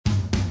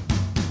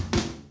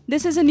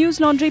This is a News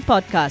Laundry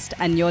podcast,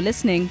 and you're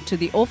listening to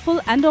the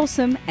Awful and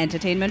Awesome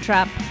Entertainment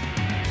Wrap.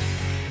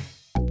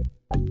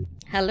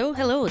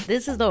 Hello.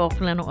 This is the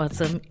Awful and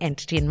Awesome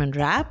Entertainment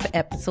Wrap,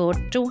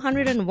 episode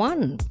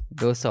 201.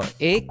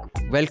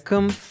 201.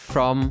 Welcome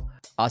from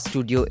our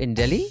studio in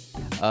Delhi.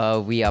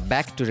 We are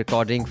back to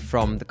recording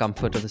from the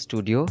comfort of the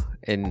studio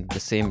in the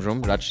same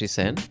room, Rajshri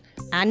Sen.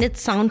 And it's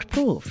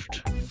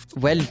soundproofed.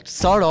 Well,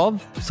 sort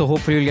of. So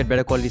hopefully you'll get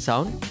better quality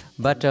sound.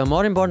 But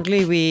more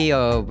importantly, we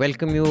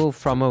welcome you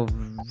from a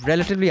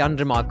relatively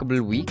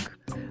unremarkable week.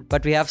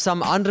 But we have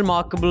some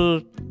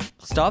unremarkable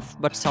stuff,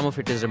 but some of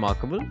it is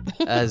remarkable,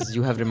 as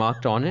you have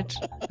remarked on it,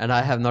 and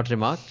I have not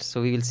remarked.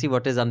 So we will see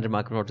what is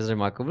unremarkable, what is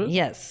remarkable.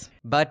 Yes.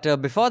 But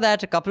before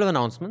that, a couple of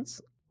announcements.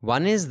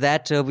 One is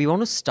that we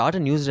want to start a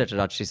newsletter,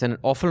 Rajshri, an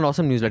awful and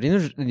awesome newsletter. You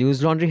know,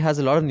 News Laundry has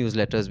a lot of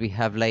newsletters. We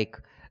have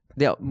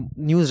they're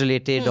news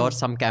related or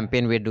some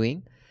campaign we're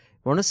doing.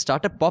 We want to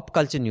start a pop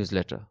culture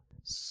newsletter.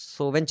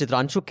 So when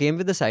Chitranshu came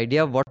with this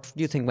idea, what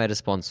do you think my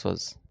response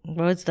was?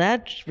 What's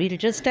that? We'll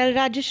just tell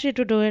Rajeshri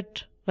to do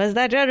it. Was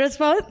that your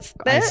response?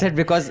 I said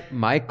because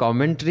my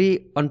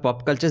commentary on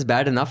pop culture is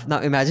bad enough.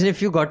 Now imagine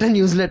if you got a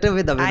newsletter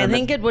with Abhinandan. I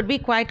think it would be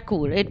quite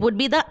cool. It would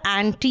be the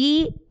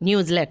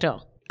anti-newsletter.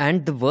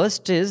 And the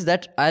worst is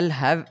that I'll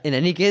have, in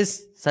any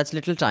case, such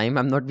little time.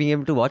 I'm not being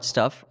able to watch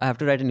stuff. I have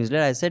to write a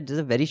newsletter. I said, this is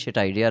a very shit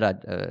idea,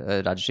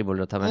 Rajshri bol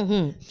raha tha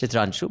main,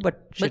 Chitranshu.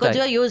 But because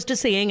you're used to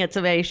saying it's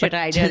a very shit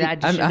idea,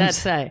 Rajshri.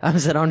 That's why. I'm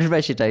surrounded by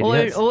shit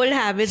ideas. Old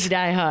habits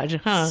die hard.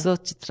 Huh? So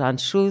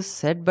Chitranshu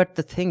said, but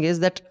the thing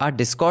is that our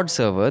Discord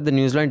server, the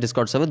News Laundry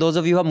Discord server, those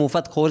of you who are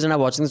Mufat Khors and are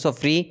watching this for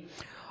free,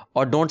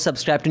 or don't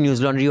subscribe to News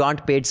Laundry, you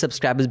aren't paid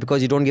subscribers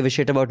because you don't give a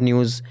shit about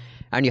news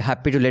and you're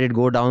happy to let it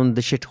go down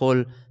the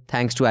shithole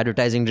thanks to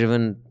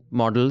advertising-driven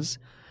models.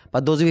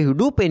 But those of you who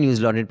do pay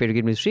News Laundry and pay to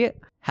get news free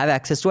have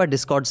access to our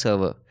Discord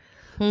server.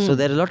 So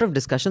there are a lot of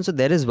discussions. So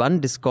there is one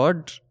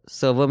Discord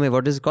server,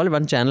 what is it called?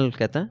 One channel,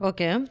 kehta hai,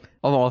 Okay. of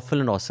Awful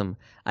and Awesome.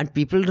 And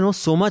people know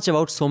so much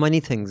about so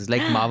many things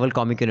like Marvel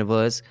Comic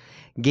Universe,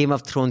 Game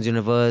of Thrones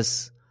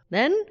Universe.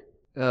 Then?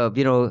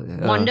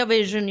 Wonder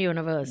Vision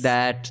Universe.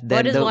 Then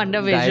what is the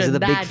Wonder guys Vision?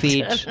 with the big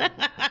feet.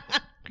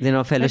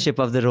 Fellowship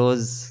of the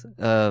Rose,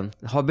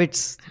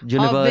 Hobbits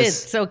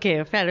Universe. Hobbits,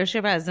 okay.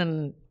 Fellowship as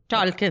in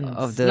Tolkien's.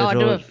 Of the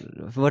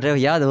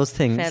whatever, those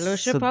things.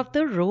 Fellowship of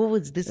the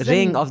Rose. This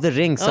Ring of the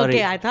Ring, sorry.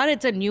 Okay, I thought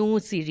it's a new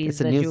series.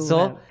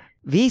 So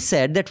we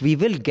said that we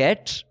will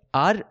get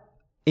our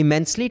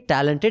immensely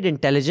talented,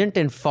 intelligent,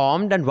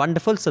 informed and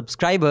wonderful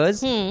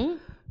subscribers to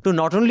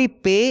not only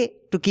pay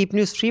to keep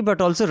news free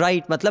but also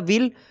write.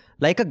 We'll,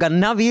 like a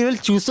ganna, we will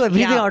choose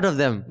everything out of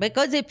them.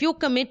 Because if you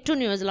commit to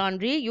News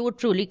Laundry, you would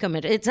truly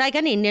commit. It's like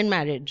an Indian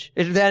marriage.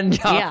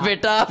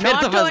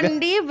 Not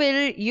only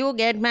will you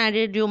get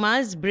married, you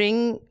must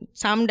bring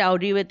some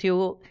dowry with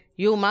you.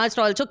 You must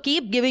also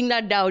keep giving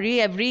that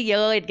dowry. Every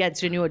year it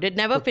gets renewed. It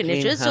never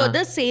finishes. So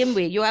the same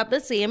way, you have the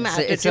same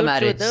attitude. It's a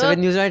marriage. So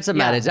in News Laundry, it's a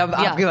marriage.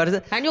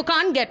 And you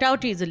can't get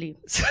out easily.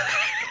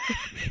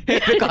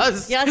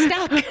 Because you're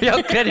stuck.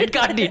 Your credit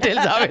card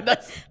details are with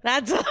us.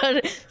 That's all.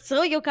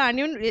 So you can't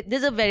even,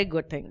 this is a very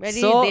good thing. Very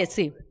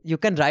desi. You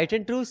can write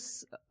into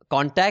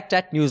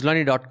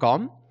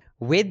contact@newslaundry.com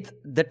with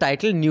the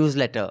title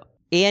newsletter,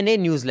 ANA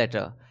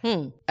newsletter.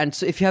 And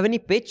so if you have any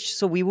pitch,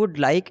 so we would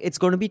it's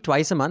going to be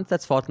twice a month,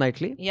 that's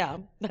fortnightly. Yeah,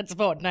 that's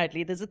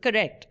fortnightly. This is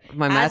correct.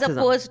 My math As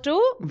opposed to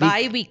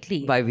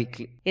bi-weekly.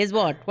 Bi-weekly. Is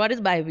what? What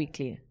is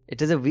bi-weekly?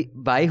 It is a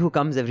bi who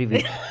comes every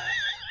week.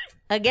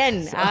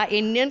 Again, our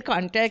Indian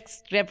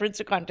context, reference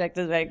to context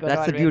is very good.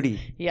 That's always. the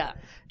beauty. Yeah.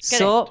 Correct.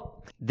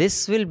 So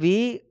this will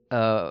be,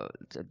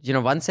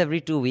 once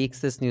every 2 weeks,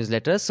 this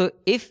newsletter. So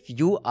if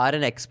you are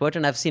an expert,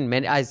 and I've seen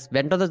many, I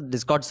went on the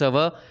Discord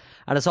server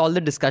and I saw all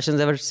the discussions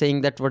they were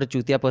saying that what a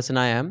chutia person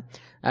I am.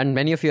 And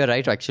many of you are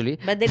right, actually.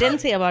 But they didn't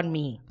say about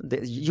me.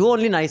 You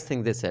only nice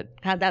thing they said.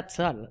 That's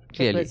all.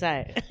 Clearly.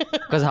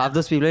 Because half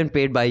those people are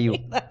paid by you.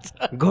 That's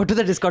all. Go to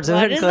the Discord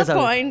server and curse. What is the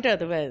point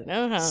otherwise?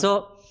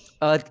 So,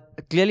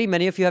 clearly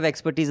many of you have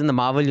expertise in the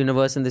Marvel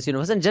universe and this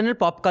universe and general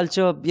pop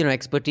culture,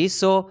 expertise.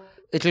 So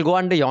it'll go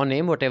under your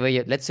name, whatever.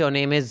 Let's say your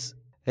name is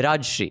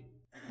Rajshri.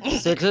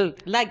 So it'll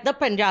like the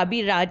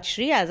Punjabi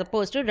Rajshri as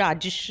opposed to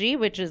Rajshri,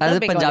 which is as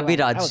the a Punjabi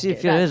one. Rajshri. Okay,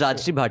 if you're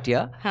Rajshri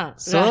Bhatia,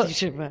 so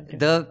Rajshri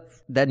Bhatia.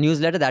 the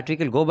newsletter that week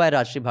will go by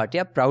Rajshri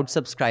Bhatia, proud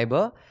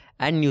subscriber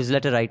and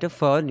newsletter writer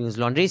for News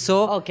Laundry.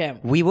 So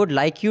we would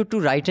like you to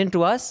write in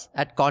to us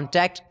at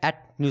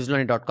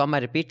contact@newslaundry.com. I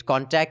repeat,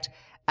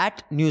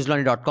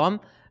 contact@newslaundry.com.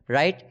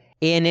 Write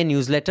ANA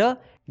newsletter.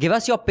 Give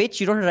us your pitch.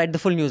 You don't have to write the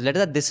full newsletter.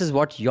 That this is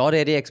what your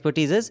area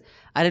expertise is.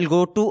 And it'll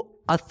go to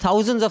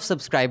thousands of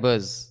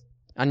subscribers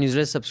and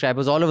newsletter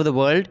subscribers all over the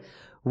world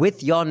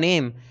with your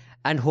name.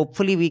 And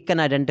hopefully we can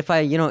identify,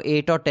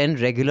 8 or 10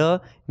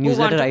 regular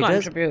newsletter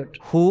writers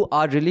who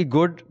are really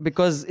good.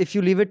 Because if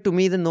you leave it to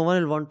me, then no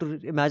one will want to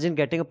imagine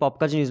getting a pop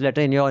culture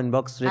newsletter in your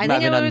inbox. I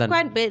think it will be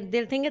quite big.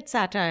 They'll think it's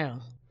satire,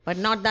 but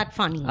not that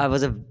funny. I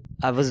was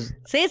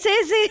Say.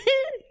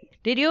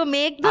 Did you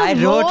make the I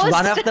wrote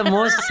one of the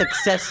most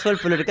successful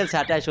political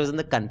satire shows in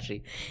the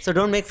country. So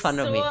don't make fun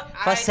of me.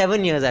 For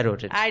 7 years I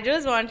wrote it. I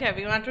just want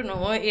everyone to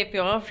know, if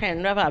you're a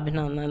friend of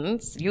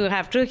Abhinandan's, you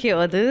have to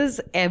hear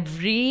this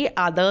every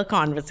other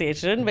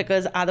conversation,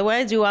 because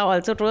otherwise you are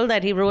also told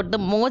that he wrote the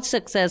most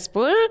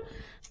successful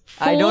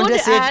I don't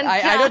just say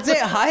I don't say,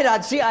 hi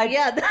Rajshri.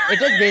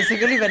 It is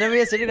basically whenever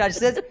you're sitting, Rajshri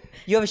says,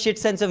 you have a shit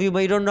sense of humor,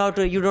 you don't know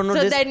so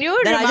this. Then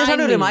I just have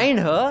to remind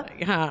her,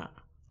 yeah.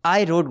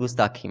 I wrote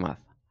Gustakhi Maaf.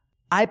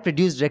 I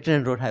produced, directed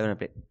and wrote High on a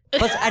Plate.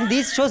 And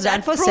these shows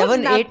ran for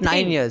 7, 8,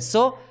 9 years.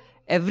 So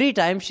every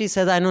time she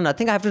says I know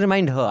nothing, I have to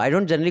remind her. I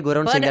don't generally go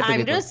around saying that to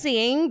people. But I'm just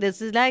saying,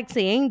 this is like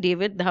saying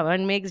David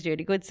Dhawan makes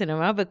really good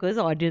cinema because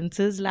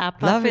audiences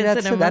lap up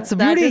his cinema. That's the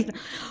beauty.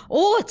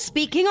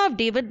 Speaking of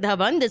David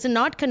Dhawan, this is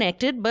not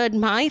connected, but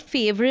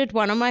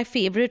one of my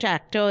favorite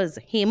actors,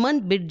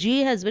 Hemant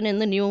Birji, has been in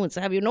the news.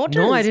 Have you noticed?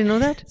 No, I didn't know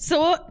that.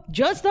 So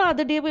just the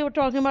other day we were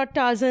talking about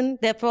Tarzan,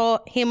 therefore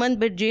Hemant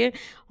Birji.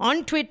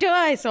 On Twitter,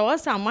 I saw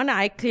someone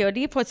I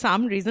clearly for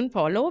some reason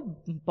follow,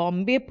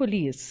 Bombay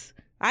Police.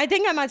 I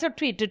think I must have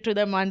tweeted to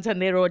them once and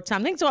they wrote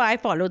something. So I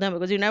follow them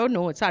because you never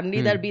know.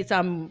 Suddenly there'll be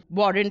some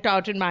warrant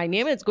out in my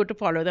name. It's good to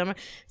follow them.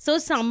 So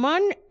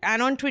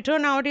and on Twitter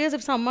nowadays,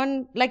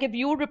 if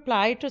you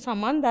reply to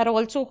someone that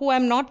also who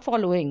I'm not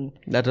following.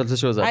 That also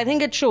shows up. I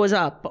think it shows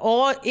up.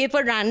 Or if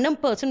a random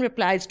person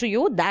replies to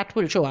you, that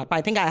will show up.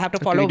 I think I have to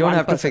follow We don't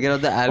have person. to figure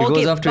out the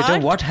algos of Twitter.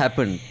 What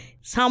happened?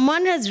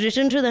 Someone has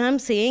written to them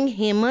saying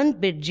Hemant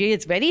Birji,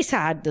 it's very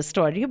sad, the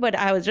story, but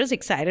I was just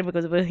excited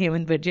because it was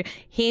Hemant Birji.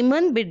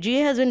 Hemant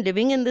Birji has been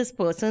living in this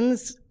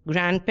person's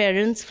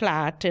grandparents'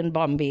 flat in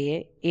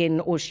Bombay, in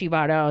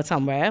Oshiwara or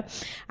somewhere,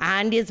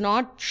 and is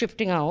not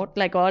shifting out,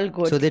 like all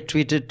good. So they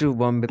tweeted to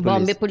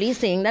Bombay Police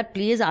saying that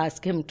please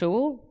ask him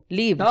to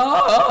leave.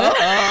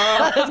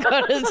 I was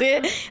going to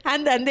say.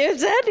 And then they've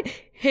said,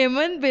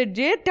 Hemant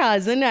Birji,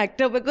 Tarzan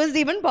actor, because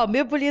even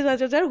Bombay Police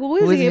also said, who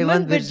is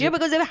Hemant Birji?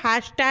 Because they've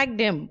hashtagged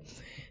him.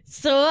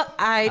 So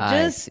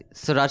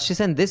So Rajshri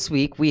Sen, this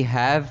week we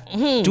have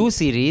 2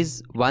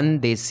 series, one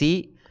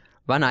Desi,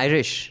 one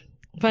Irish.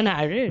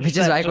 Which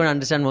is why I couldn't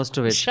understand most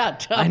of it.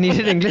 Shut up. I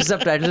needed English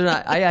subtitles and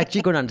I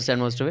actually couldn't understand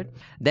most of it.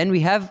 Then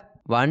we have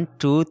 1,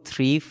 2,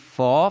 3,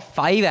 4,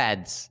 5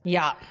 ads.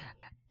 Yeah.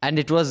 And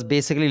it was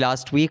basically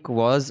this week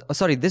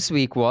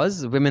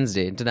was Women's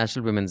Day,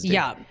 International Women's Day.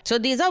 Yeah. So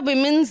these are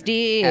Women's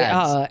Day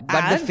ads.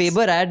 But the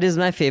Faber ad is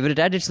my favorite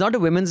ad. It's not a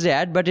Women's Day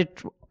ad, but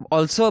it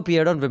also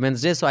appeared on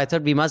Women's Day. So I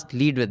thought we must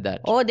lead with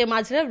that. Oh, they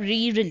must have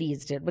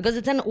re-released it because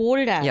it's an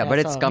old ad. Yeah, but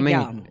it's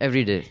coming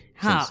every day.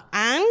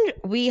 And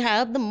we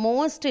have the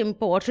most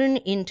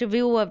important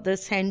interview of the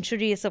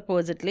century,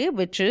 supposedly,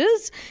 which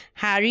is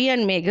Harry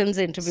and Meghan's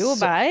interview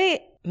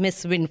by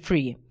Miss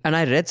Winfrey. And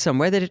I read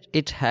somewhere that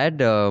it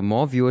had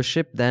more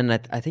viewership than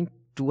I think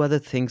 2 other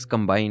things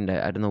combined.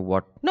 I don't know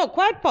what. No,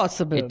 quite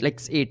possible. It like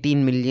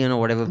 18 million or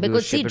whatever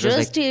because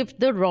viewership. If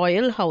the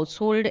royal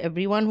household,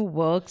 everyone who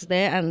works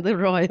there and the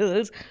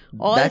royals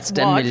all that's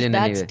 10 million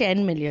that's anyway.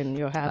 10 million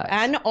you have.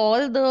 And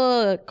all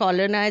the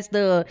colonized,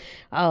 the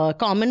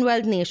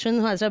Commonwealth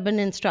nations have been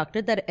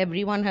instructed that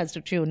everyone has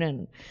to tune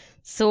in.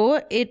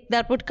 So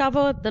that would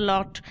cover the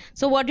lot.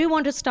 So what do you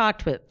want to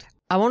start with?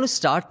 I want to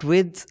start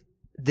with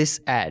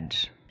this ad,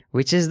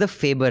 which is the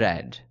Faber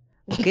ad.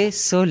 Okay,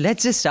 so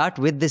let's just start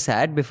with this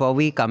ad before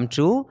we come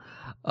to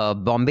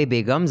Bombay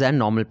Begums and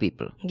normal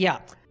people. Yeah.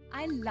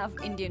 I love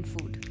Indian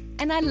food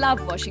and I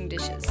love washing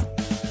dishes.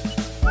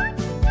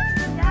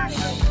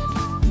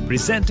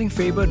 Presenting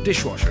Faber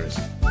dishwashers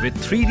with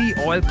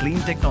 3D oil clean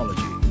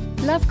technology.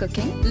 Love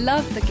cooking,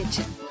 love the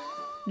kitchen.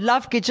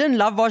 Love kitchen,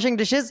 love washing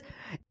dishes.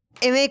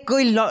 इवें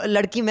कोई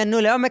लड़की मैनू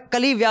ले मैं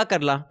कल ही ब्याह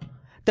कर ला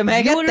तो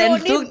मैं क्या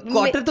 10th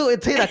quarter तो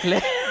इथे रख ले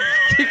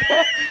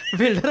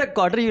build a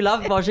quarter. You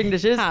love washing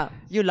dishes.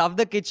 You love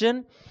the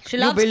kitchen. She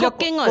loves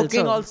cooking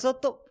also.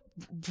 So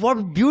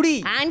what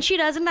beauty. And she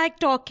doesn't like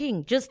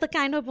talking. Just the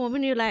kind of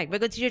woman you like.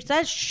 Because she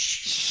says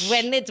shh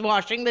when it's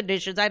washing the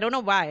dishes. I don't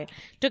know why.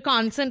 To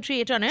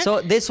concentrate on it.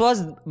 So this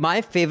was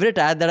my favorite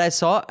ad that I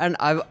saw. And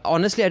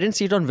honestly, I didn't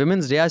see it on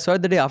Women's Day. I saw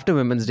it the day after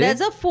Women's Day. There's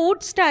a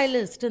food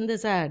stylist in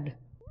this ad.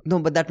 No,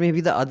 but that may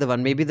be the other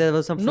one. Maybe there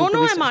was some food. No,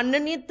 I'm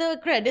underneath the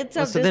credits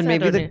of so this. So then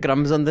maybe the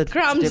crumbs on the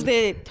crumbs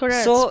they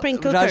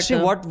sprinkle.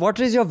 Rajshri, what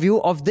is your view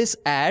of this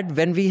ad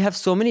when we have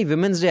so many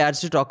Women's Day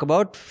ads to talk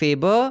about?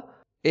 Faber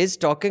is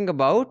talking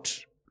about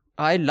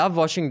I love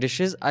washing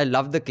dishes. I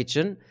love the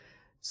kitchen.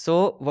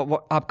 So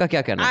aapka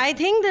kya kehna? I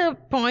think the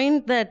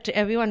point that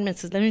everyone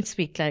misses, let me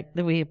speak like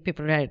the way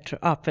people write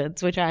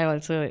op-eds, which I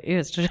also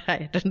used to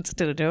write and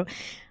still do.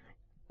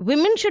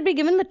 Women should be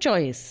given the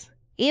choice.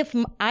 If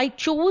I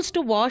choose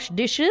to wash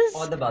dishes...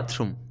 Or the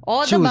bathroom.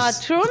 The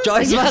bathroom.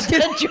 Choice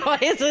the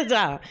choices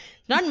are.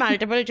 Not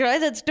multiple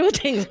choice, it's 2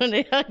 things when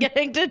you're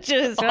getting to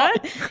choose,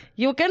 right?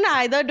 You can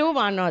either do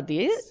one or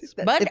these,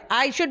 but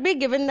I should be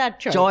given that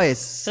choice.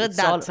 So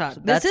that's all.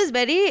 This is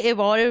very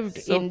evolved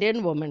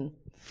Indian woman.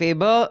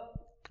 Faber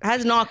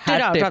has knocked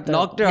it out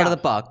of the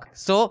park.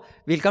 So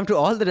we'll come to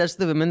all the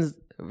rest of the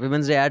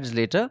Women's Day ads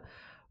later.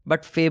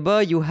 But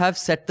Faber, you have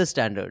set the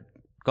standard.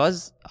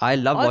 Because I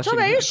love watching. Also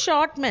very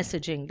short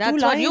messaging.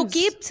 That's what you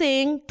keep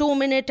saying.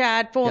 2-minute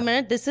ad,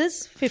 4-minute. This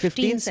is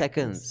 15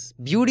 seconds.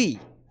 Beauty.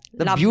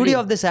 The beauty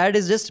of this ad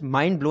is just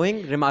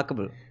mind-blowing,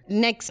 remarkable.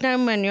 Next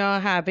time when you're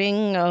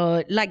having,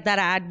 like that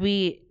ad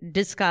we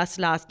discussed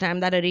last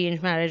time, that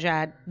arranged marriage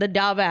ad, the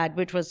Dove ad,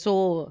 which was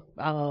so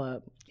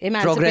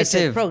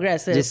emancipated.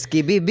 Progressive.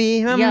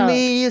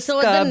 Yeah.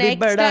 So the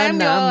next time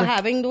you're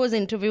having those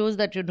interviews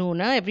that you do,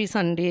 every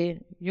Sunday,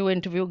 you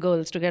interview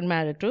girls to get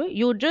married to,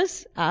 you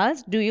just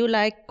ask, do you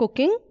like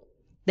cooking?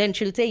 Then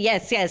she'll say,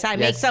 yes, I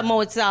make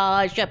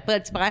samosa,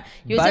 shepherd's pie.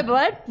 You say,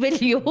 but will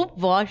you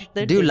wash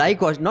the Do you like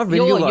wash? Not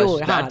will you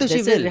wash. That to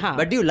she will.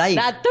 But do you like?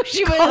 That to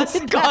she will.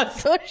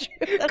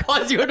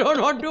 Because you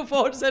don't want to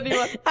force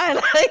anyone. I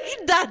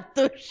like that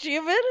to she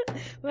will.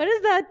 What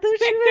is that to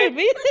she will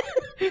mean?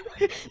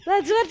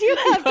 That's what you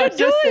have to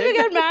do if you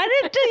get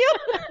married to you.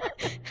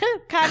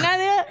 Khana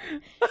de,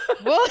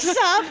 wo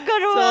saaf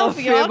karo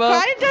aap. You're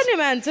quite an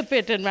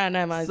emancipated man,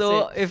 I must say.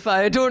 So if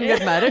I don't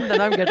get married,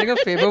 then I'm getting a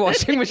Faber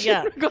washing machine.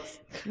 Yeah.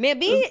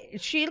 Maybe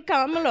she'll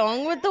come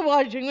along with the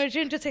washing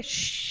machine to say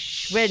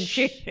shh when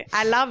she.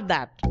 I love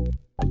that.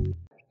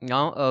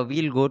 Now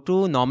we'll go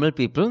to normal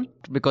people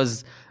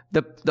because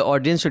the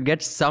audience should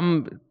get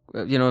some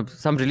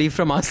some relief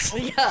from us.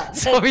 Yeah.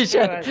 So we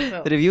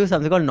should review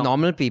something called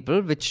Normal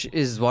People, which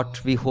is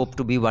what we hope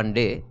to be one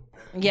day.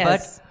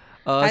 Yes.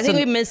 But I think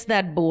we missed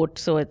that boat,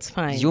 so it's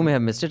fine. You may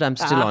have missed it. I'm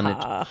still on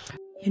it.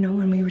 You know,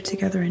 when we were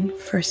together in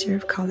first year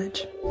of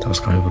college. That was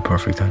kind of a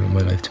perfect time in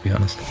my life, to be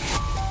honest.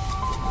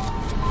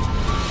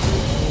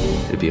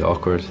 It'd be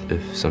awkward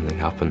if something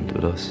happened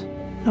with us.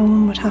 No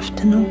one would have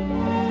to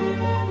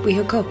know. We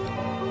hook up.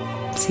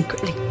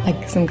 Secretly.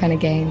 Like some kind of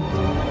game.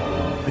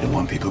 We don't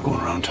want people going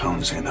around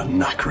town saying that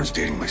knacker is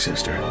dating my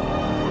sister.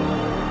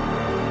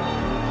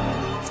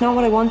 It's not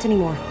what I want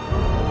anymore.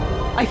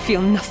 I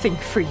feel nothing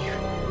for you.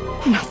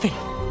 Nothing.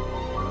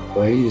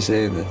 Why are you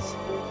saying this?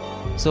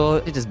 So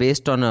it is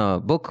based on a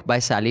book by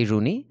Sally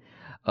Rooney.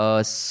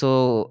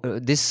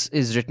 This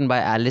is written by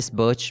Alice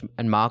Birch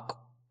and Mark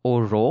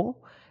O'Rourke.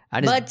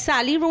 But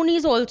Sally Rooney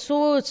is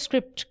also a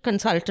script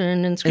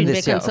consultant and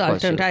screenplay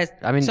consultant.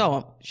 I mean,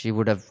 she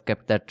would have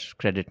kept that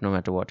credit no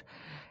matter what.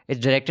 It's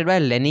directed by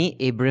Lenny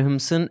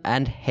Abrahamson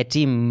and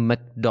Hetty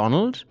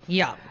MacDonald.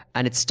 Yeah.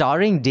 And it's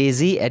starring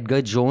Daisy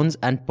Edgar Jones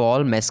and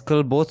Paul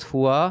Mescal, both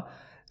who are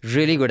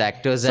really good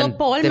actors. So and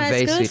Paul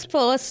Mescal's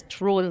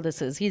first role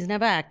this is. He's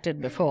never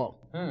acted before.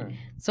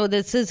 So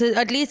this is,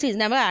 at least he's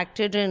never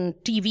acted in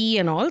TV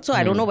and all. So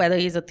I don't know whether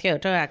he's a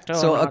theatre actor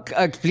or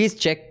not. Please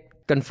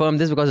confirm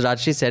this because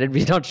Rajshri said it.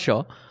 We're not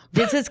sure.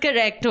 This is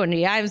correct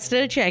only. I'm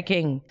still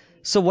checking.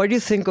 So what do you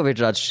think of it,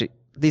 Rajshri?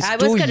 These I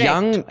two was correct,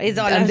 young, is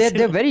all and I'm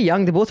they're very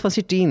young. They both must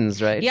be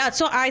teens, right? Yeah.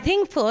 So I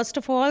think first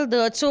of all,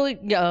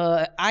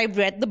 I've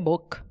read the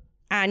book.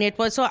 And it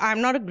was, so I'm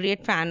not a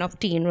great fan of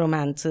teen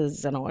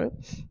romances and all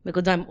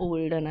because I'm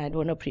old and I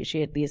don't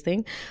appreciate these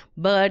things.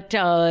 But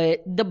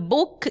the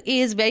book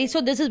is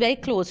this is very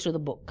close to the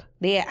book.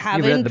 They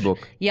haven't, You've read the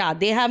book? Yeah,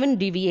 they haven't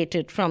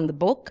deviated from the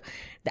book.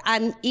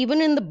 And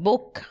even in the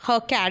book,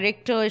 her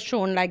character is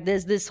shown like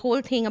this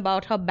whole thing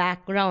about her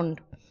background.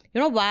 You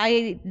know,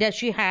 why does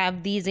she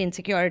have these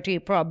insecurity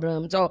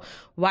problems, or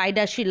why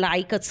does she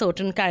like a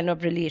certain kind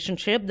of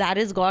relationship? That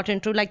is got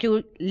into, like,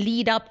 you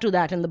lead up to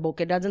that in the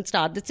book. It doesn't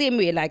start the same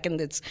way like in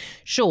this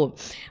show.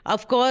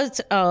 Of course,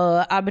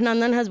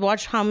 Abhinandan has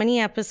watched how many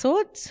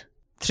episodes?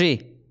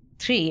 3.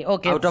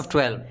 Okay. Out of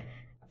 12.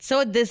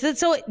 So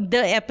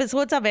the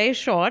episodes are very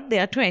short. They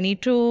are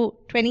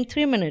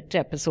 23-minute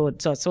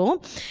episodes or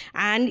so.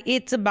 And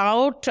it's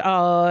about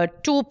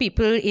 2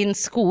 people in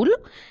school,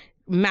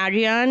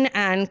 Marianne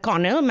and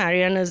Connell.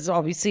 Marianne is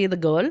obviously the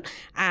girl,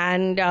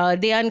 and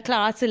they are in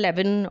class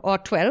 11 or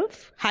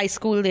 12, high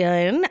school they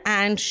are in,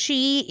 and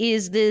she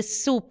is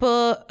this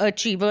super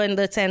achiever in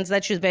the sense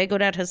that she's very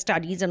good at her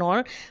studies and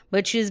all,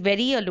 but she's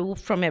very aloof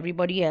from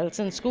everybody else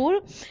in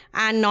school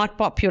and not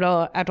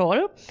popular at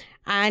all.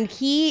 And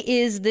he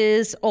is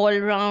this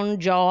all-round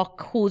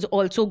jock who's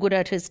also good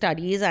at his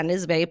studies and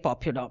is very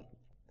popular.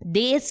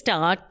 They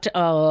start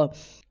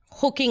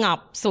hooking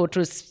up, so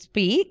to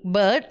speak,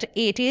 but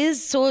it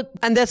is so...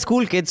 And they're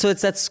school kids, so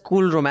it's that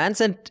school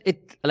romance. And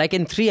it, like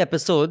in 3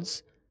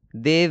 episodes,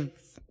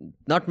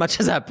 not much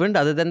has happened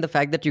other than the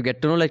fact that you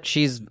get to know, like,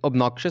 she's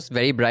obnoxious,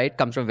 very bright,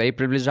 comes from a very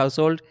privileged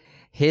household.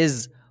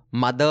 His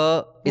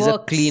mother is a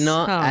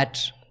cleaner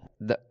at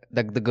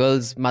the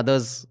girl's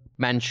mother's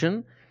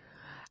mansion.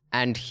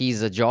 And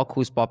he's a jock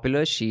who's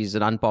popular. She's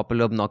an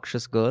unpopular,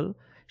 obnoxious girl.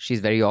 She's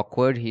very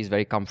awkward. He's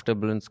very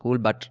comfortable in school.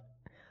 But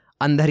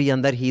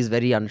andar he's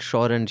very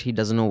unsure and he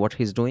doesn't know what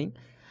he's doing.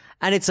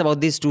 And it's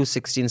about these 2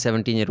 16,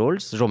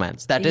 17-year-olds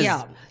romance. That is...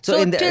 Yeah. So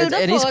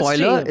any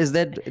spoiler? Is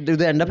that... Do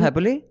they end up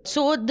happily?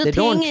 So they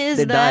thing is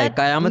they that...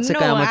 die. Qayamat se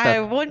qayamat tak. I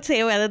won't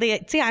say whether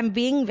they... See,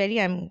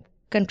 I'm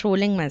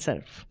controlling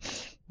myself.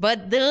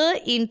 But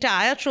the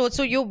entire show,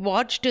 so you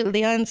watch till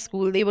they are in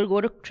school, they will go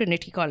to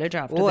Trinity College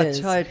after this.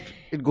 Achha,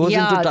 it goes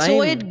into time.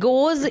 So it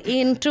goes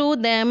into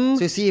them.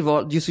 So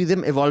you see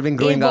them evolving,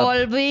 growing up.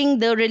 Evolving,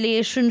 the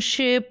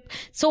relationship.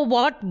 So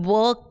what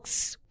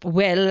works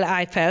well,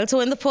 I felt. So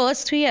in the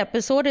first 3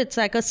 episodes, it's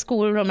like a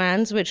school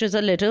romance, which is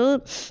a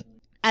little,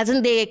 as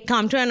in they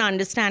come to an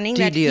understanding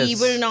tedious. That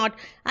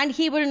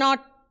he will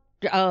not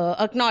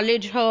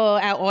acknowledge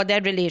her or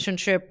their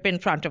relationship in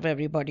front of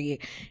everybody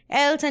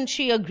else, and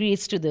she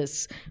agrees to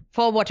this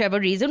for whatever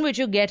reason, which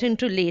you get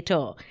into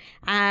later.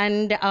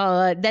 And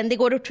then they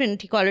go to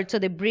Trinity College, so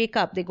they break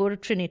up, they go to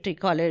Trinity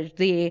College,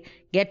 they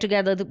get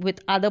together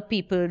with other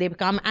people, they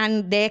become,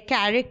 and their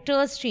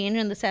characters change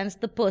in the sense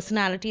the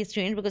personalities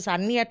change, because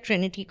suddenly at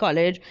Trinity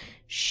College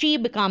she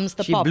becomes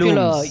the popular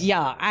blooms.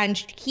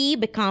 and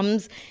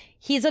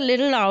he's a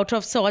little out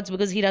of sorts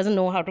because he doesn't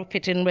know how to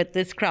fit in with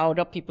this crowd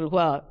of people who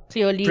are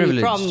clearly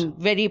from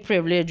very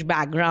privileged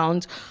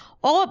backgrounds.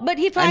 But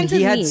he finds his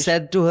niche. And he had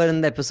said to her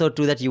in the episode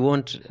 2 that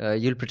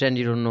you'll pretend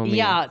you don't know me.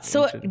 Yeah,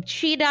 so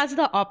she does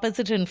the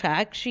opposite, in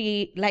fact.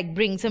 She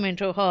brings him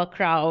into her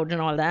crowd and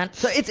all that.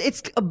 So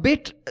it's a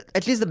bit,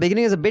 at least the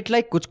beginning is a bit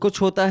like Kuch Kuch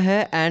Hota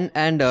Hai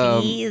and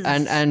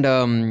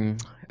Dilwale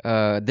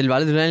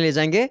Dulhaniya Le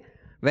Jayenge.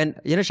 When,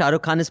 Shah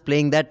Rukh Khan is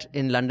playing that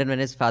in London when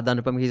his father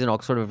Anupam, he's in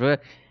Oxford,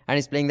 and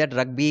he's playing that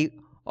rugby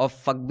or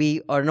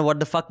fuckby or what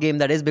the fuck game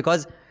that is,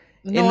 because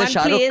in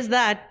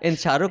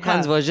Shah Rukh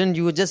Khan's version,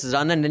 you just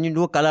run and then you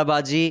do a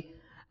kalabaji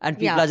and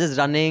people are just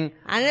running.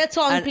 And that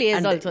song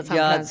plays also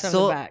sometimes from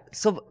the back.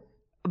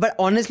 But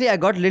honestly, I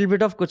got a little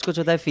bit of Kuch Kuch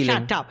Hota Hai feeling.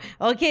 Shut up.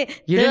 Okay.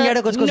 You didn't get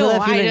a Kuch Kuch Hota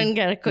Hai feeling? No, I didn't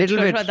get a Kuch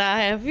Kuch Hota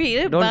Hai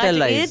feeling. Don't tell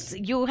lies.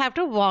 You have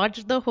to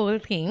watch the whole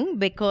thing,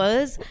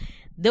 because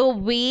the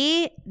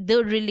way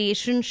the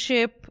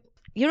relationship,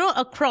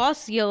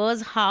 across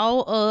years,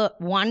 how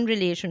one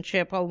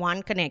relationship or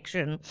one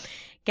connection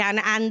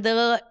and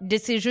the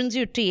decisions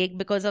you take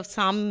because of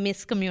some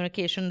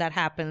miscommunication that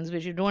happens,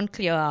 which you don't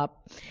clear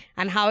up,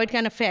 and how it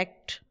can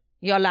affect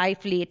your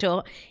life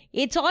later.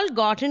 It's all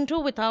got into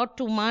without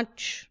too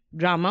much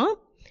drama.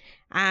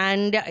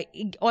 And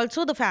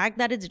also the fact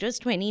that it's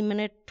just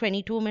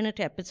 22-minute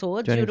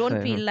episodes. You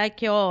don't feel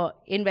like you're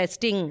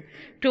investing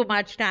too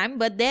much time.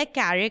 But their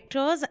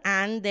characters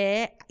and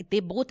they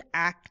both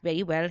act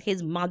very well.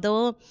 His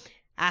mother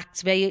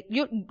acts so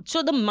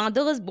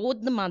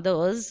both the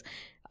mothers.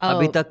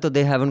 Abhi tak to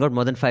they haven't got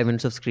more than 5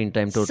 minutes of screen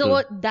time total.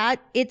 So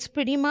that it's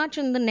pretty much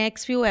in the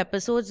next few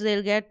episodes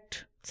they'll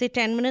get, say,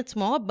 10 minutes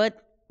more.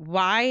 But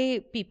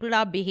why people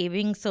are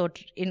behaving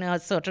in a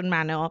certain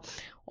manner,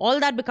 all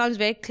that becomes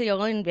very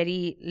clear in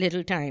very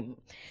little time.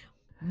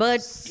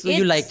 But so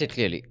you liked it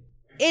clearly.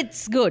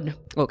 It's good.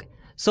 Okay.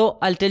 So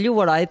I'll tell you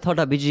what I thought,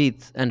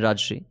 Abhijit and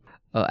Rajshri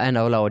and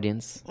our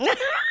audience.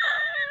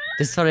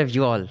 This is for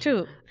you all.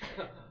 True.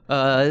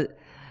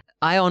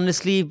 I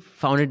honestly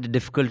found it a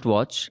difficult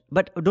watch.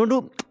 But don't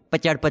do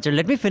pachad.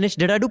 Let me finish.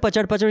 Did I do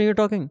pachad when you were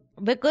talking?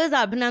 Because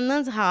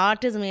Abhinandan's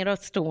heart is made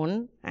of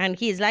stone and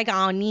he's like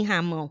Arnie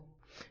Hammer.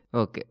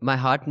 Okay. My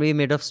heart may be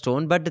made of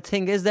stone. But the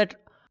thing is that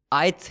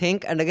I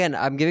think, and again,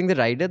 I'm giving the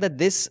rider that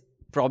this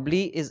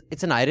probably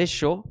it's an Irish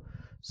show.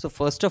 So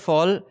first of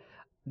all,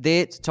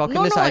 they talk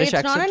in this Irish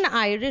accent. No, it's not an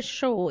Irish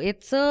show.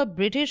 It's a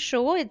British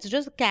show. It's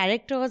just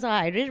characters are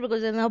Irish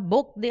because in the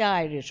book they are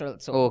Irish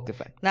also. Okay,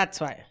 fine. That's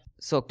why.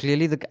 So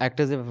clearly the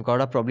actors they've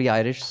got are probably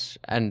Irish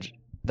and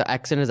the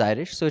accent is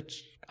Irish. So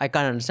I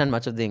can't understand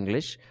much of the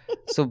English.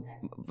 So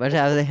but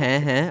I was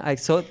like,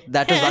 so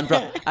that is one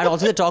problem. And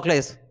also they talk like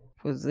this.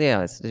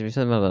 Yeah,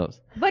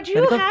 but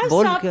you have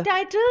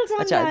subtitles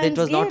on that. It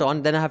was not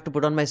on. Then I have to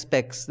put on my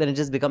specs. Then it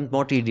just becomes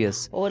more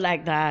tedious. Oh,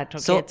 like that.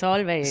 Okay, so, it's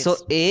always. So,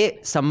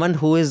 someone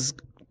who is,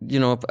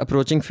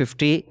 approaching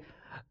 50,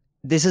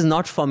 this is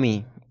not for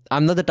me.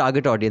 I'm not the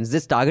target audience.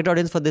 This target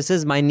audience for this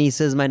is my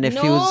nieces, my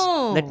nephews.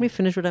 No. Let me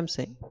finish what I'm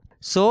saying.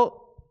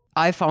 So,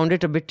 I found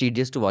it a bit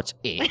tedious to watch.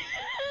 A.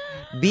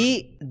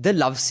 B, the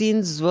love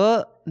scenes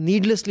were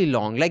needlessly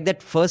long. Like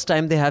that first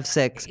time they have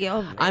sex.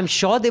 Yeah. I'm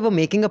sure they were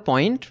making a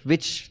point,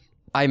 which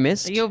I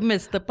missed. You've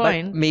missed the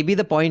point. But maybe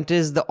the point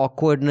is the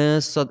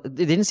awkwardness. So it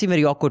didn't seem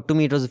very awkward to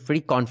me. It was a pretty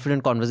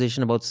confident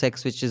conversation about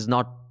sex, which is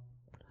not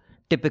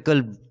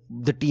typical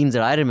the teens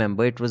that I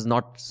remember. It was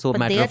not so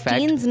matter of fact. But they are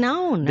teens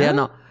now, no? They are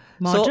now.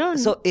 Modern.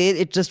 So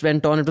it just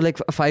went on. It was like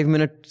a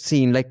 5-minute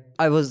scene. Like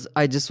I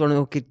just want to,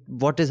 okay,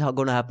 what is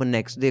going to happen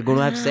next? They're going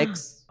to have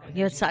sex.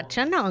 You're such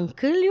an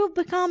uncle you've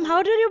become.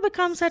 How did you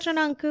become such an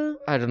uncle?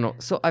 I don't know.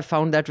 So I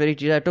found that very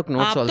tedious. I took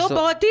notes also.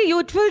 बहुत ही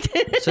youthful.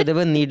 So there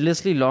were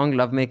needlessly long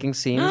lovemaking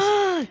scenes.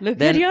 Look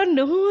at your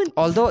notes.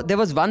 Although there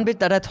was one bit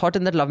that I thought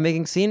in that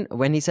lovemaking scene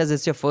when he says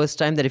it's your first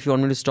time, that if you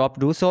want me to stop,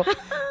 do so.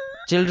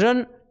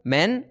 Children,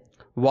 men,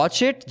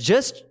 watch it.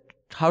 Just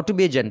how to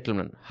be a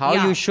gentleman. How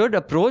you should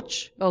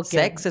approach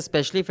sex,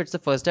 especially if it's the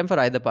first time for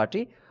either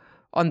party.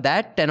 On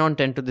that, 10 on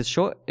 10 to this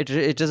show. It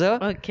is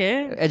a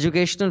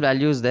educational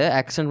values there.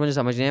 Accent मुझे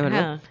समझ नहीं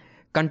है.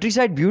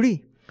 Countryside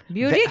beauty.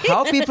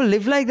 How people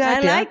live like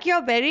that. I like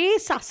your very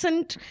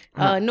succinct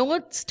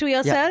notes to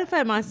yourself,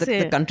 I must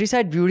say. The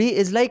countryside beauty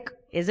is like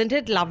Isn't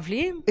it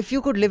lovely? If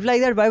you could live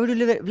like that, why would you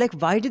live like?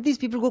 Why did these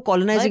people go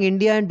colonizing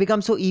India and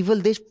become so evil?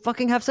 They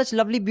fucking have such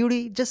lovely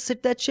beauty. Just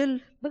sit there, chill.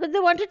 Because they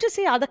wanted to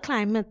see other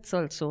climates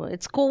also.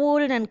 It's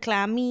cold and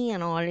clammy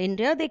and all.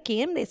 India, they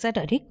came, they said,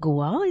 Arey,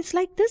 Goa is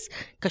like this.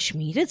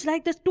 Kashmir is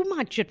like this. Too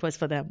much it was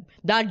for them.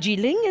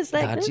 Darjeeling is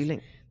like Darjeeling.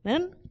 this.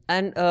 Then?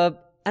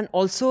 And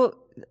also,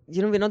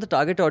 we're not the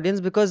target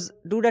audience because,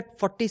 dude, at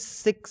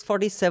 46,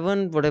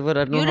 47, whatever,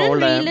 I don't know how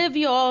old I am. You didn't relive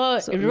your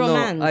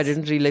romance. No, I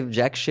didn't relive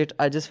jack shit.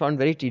 I just found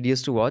very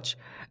tedious to watch.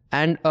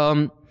 And,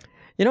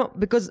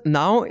 because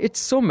now it's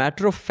so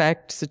matter of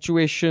fact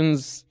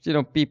situations,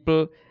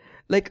 people...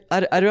 Like,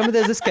 I remember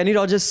there's this Kenny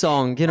Rogers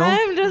song,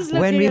 I'm just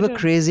when we were it.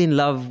 crazy in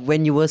love,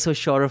 when you were so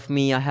sure of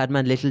me, I had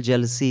my little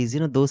jealousies,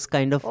 those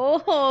kind of,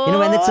 Oh,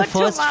 when it's a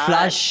first too much.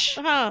 flush,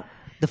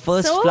 the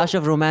first flush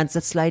of romance,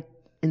 that slight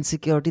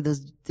insecurity,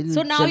 those little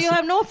So now jealousy. you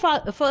have no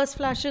first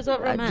flashes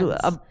of romance.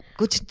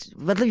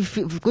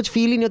 कुछ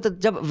feel ही नहीं होता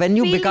जब when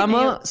you become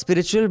a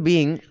spiritual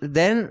being,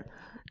 then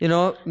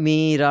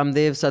me,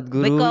 Ramdev,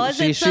 Sadhguru, Because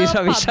Shri it's Shri a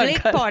Ravi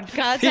public Shankar.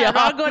 podcast, I'm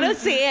not going to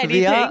say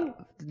anything.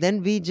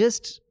 Then we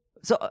just...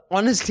 So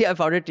honestly, I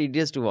found it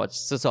tedious to watch.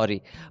 So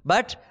sorry.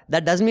 But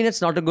that doesn't mean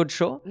it's not a good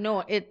show.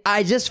 No,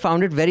 I just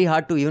found it very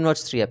hard to even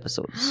watch 3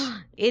 episodes.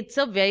 It's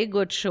a very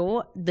good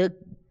show.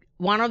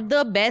 One of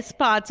the best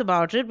parts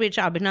about it, which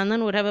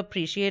Abhinandan would have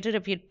appreciated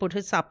if he'd put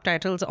his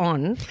subtitles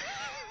on,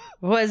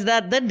 was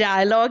that the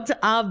dialogues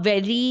are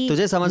very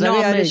तुझे समझ आ गई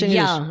normal. Irish English?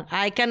 Yeah,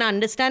 I can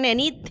understand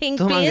anything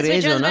तुम place which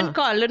अंग्रेज हो has ना? been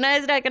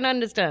colonized, I can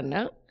understand.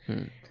 No?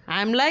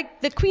 I'm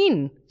like the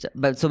queen.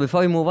 But so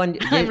before we move on,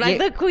 I'm like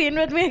the queen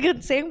with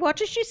Meghan saying, what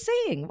is she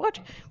saying? What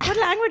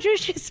language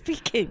is she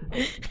speaking?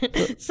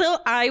 So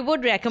I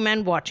would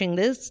recommend watching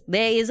this.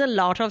 There is a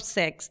lot of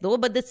sex though,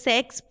 but the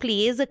sex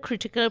plays a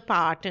critical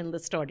part in the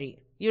story.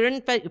 You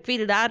didn't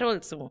feel that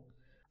also?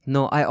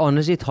 No, I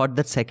honestly thought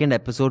that second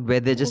episode where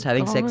they're just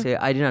having sex,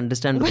 I didn't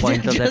understand the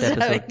point of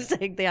that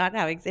episode. They aren't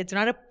having sex. It's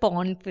not a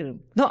porn film.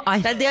 No,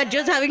 that they are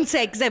just having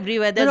sex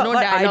everywhere. There's no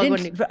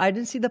dialogue. I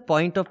didn't see the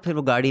point of फिर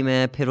वो गाड़ी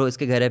में फिर वो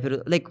इसके घर है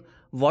फिर like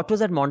what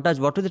was that montage?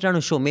 What were they trying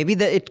to show? Maybe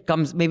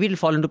it'll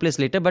fall into place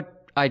later,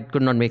 but I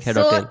could not make head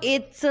or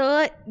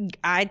tail.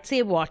 I'd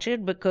say watch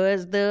it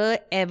because the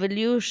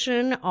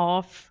evolution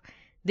of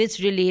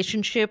this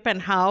relationship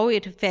and how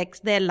it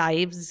affects their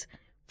lives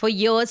for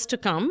years to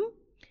come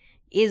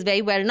is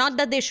very well. Not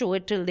that they show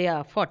it till they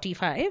are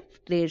 45.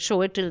 They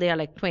show it till they are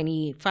like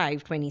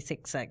 25,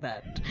 26, like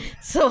that.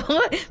 So,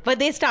 but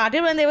they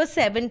started when they were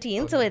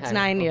 17, so it's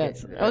 9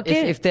 years.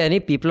 Okay. If there are any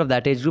people of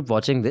that age group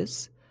watching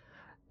this,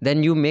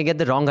 then you may get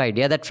the wrong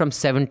idea that from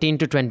 17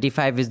 to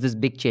 25 is this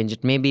big change.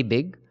 It may be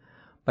big,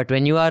 but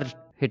when you are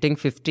hitting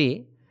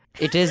 50,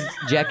 it is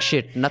jack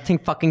shit. Nothing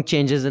fucking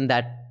changes in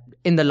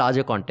the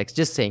larger context.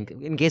 Just saying,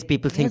 in case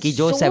people think कि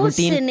जो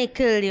 17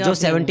 cynical, जो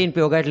 17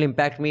 पे होगा, it'll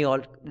impact me all.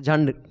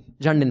 Jund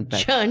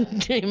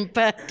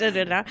impacted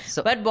it.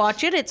 So, but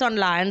watch it. It's on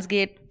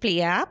Lionsgate Play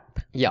app.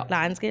 Yeah.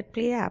 Lionsgate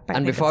Play app.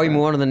 And before we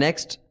move on to the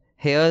next,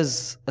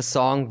 here's a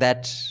song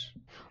that...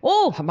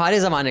 Oh! हमारे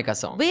ज़माने का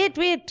song.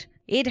 Wait.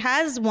 It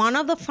has one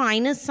of the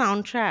finest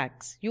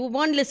soundtracks. You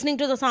weren't listening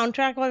to the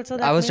soundtrack also?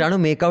 I was trying to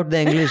make out the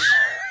English.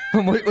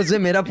 उससे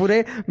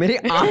मेरी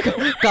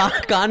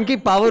आँख कान की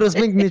power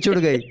उसमें निचुड़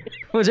गई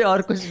मुझे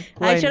और कुछ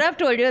I should have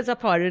told you it's a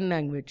foreign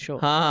language show.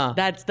 हाँ.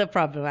 That's the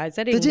problem. I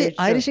said English. तुझे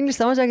Irish English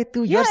समझ आ गई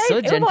तू? You're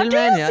so gentleman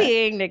यार. यार. What are you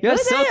saying, Nick? You're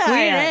so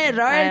queen. Hey,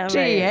 royalty.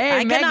 Hey,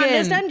 I can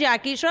understand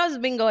Jackie Shraw's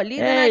Bengali.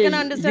 Then I can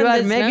understand you are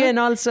this. Meghan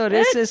No? also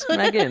racist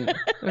Meghan.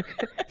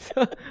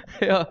 So,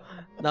 yeah.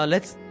 Now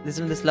let's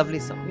listen to this lovely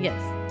song.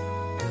 Yes.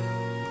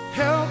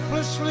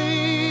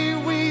 Helplessly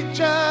we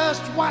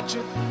just watch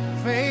it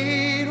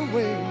fade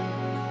away.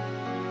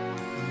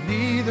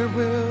 Neither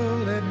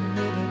will admit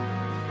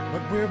it,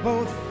 but we're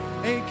both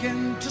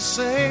aching to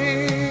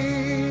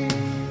say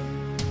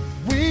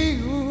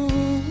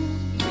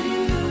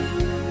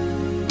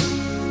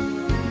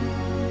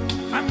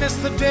I miss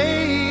the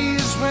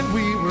days when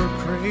we were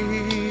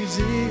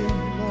crazy in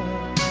love.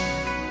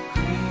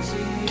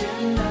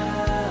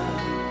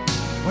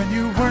 When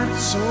you weren't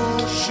so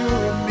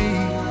sure of me.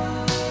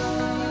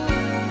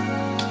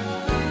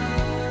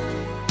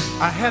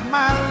 I had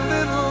my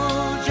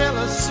little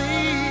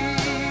jealousy.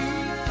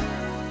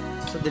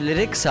 So the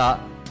lyrics are,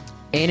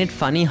 ain't it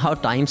funny how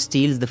time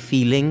steals the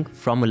feeling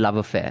from a love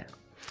affair?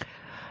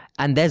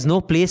 And there's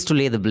no place to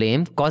lay the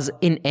blame, cause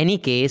in any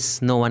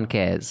case, no one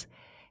cares.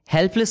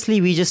 Helplessly,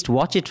 we just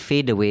watch it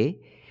fade away.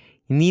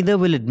 Neither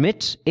will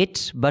admit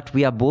it, but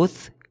we are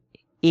both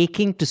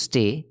aching to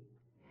stay.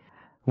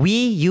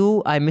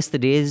 I miss the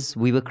days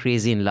we were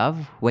crazy in love.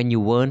 When you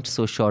weren't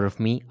so sure of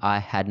me, I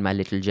had my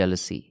little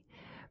jealousy.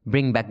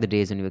 Bring back the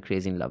days when we were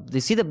crazy in love. You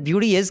see, the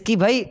beauty is ki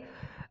bhai,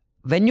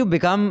 when you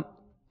become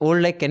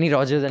old like Kenny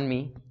Rogers and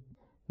me,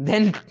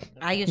 then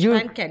I used to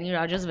find Kenny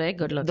Rogers very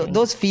good looking.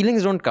 Those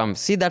feelings don't come.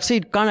 See, that's why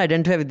you can't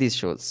identify with these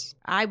shows.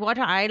 What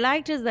I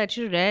liked is that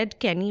you read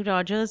Kenny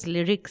Rogers'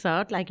 lyrics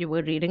out like you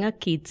were reading a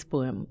Keats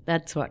poem.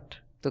 That's what.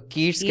 So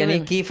Keats, Kenny,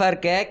 K for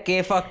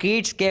K for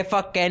Keats, K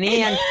for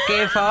Kenny, and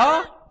K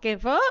for... K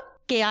for?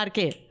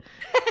 KRK.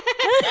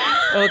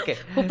 Okay.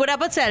 Who put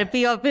up a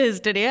selfie of his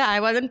today. I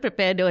wasn't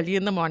prepared early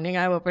in the morning.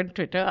 I opened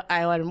Twitter.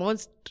 I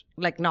almost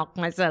knocked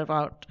myself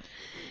out.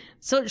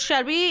 So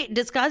shall we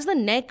discuss the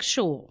next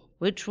show,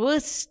 which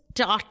was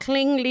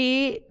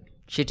startlingly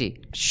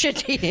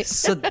shitty.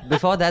 So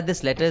before that,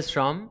 this letter is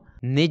from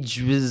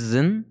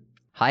Nijvizan.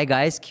 Hi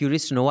guys,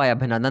 curious to know why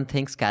Abhinandan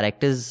thinks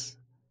characters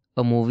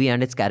a movie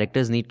and its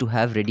characters need to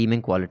have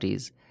redeeming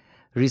qualities.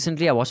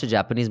 Recently, I watched a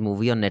Japanese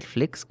movie on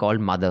Netflix called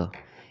Mother.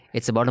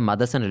 It's about a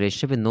mother-son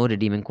relationship with no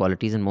redeeming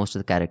qualities in most of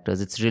the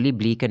characters. It's really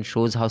bleak and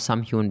shows how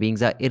some human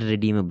beings are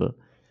irredeemable.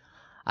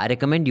 I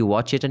recommend you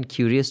watch it and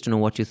curious to know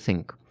what you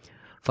think.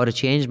 For a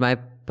change, my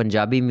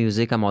Punjabi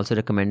music, I'm also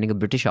recommending a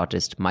British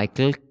artist,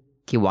 Michael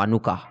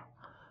Kiwanuka,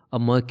 a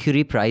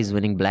Mercury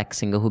Prize-winning black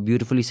singer who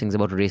beautifully sings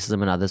about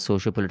racism and other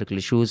socio-political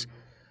issues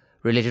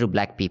related to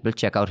black people.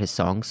 Check out his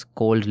songs,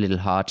 Cold Little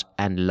Heart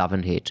and Love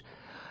and Hate.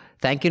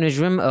 Thank you,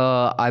 Nijrim.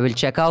 I will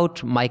check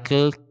out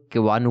Michael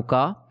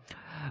Kiwanuka.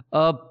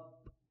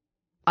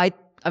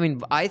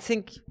 I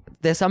think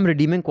there's some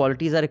redeeming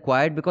qualities are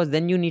required because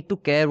then you need to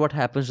care what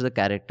happens to the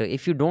character.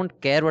 If you don't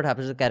care what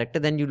happens to the character,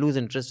 then you lose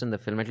interest in the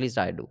film. At least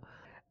I do.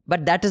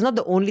 But that is not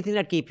the only thing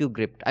that keep you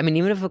gripped. I mean,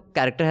 even if a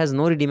character has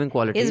no redeeming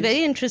qualities. It's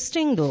very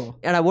interesting though.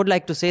 And I would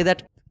like to say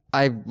that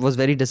I was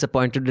very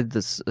disappointed with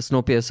this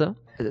Snowpiercer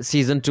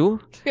season 2.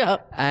 Yeah.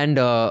 And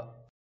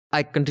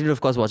I continued,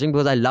 of course, watching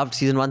because I loved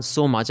season 1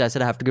 so much. I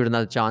said I have to give it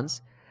another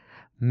chance.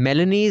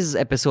 Melanie's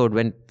episode,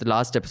 when the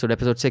last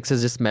episode 6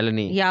 is just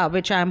Melanie. Yeah,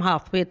 which I'm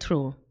halfway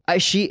through.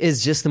 She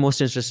is just the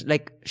most interesting,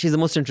 she's the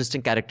most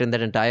interesting character in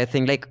that entire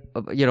thing.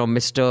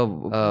 Mr.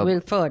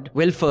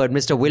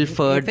 Mr.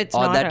 Wilford,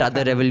 or that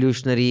other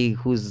revolutionary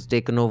who's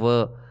taken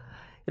over.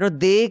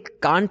 They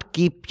can't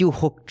keep you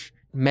hooked.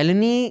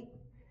 Melanie,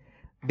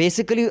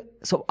 basically,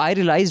 so I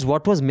realized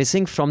what was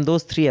missing from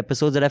those 3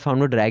 episodes that I found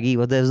were draggy.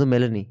 There was a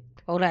Melanie.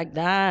 Oh, like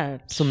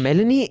that. So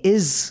Melanie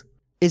is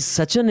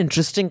such an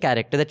interesting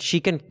character that she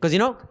can, because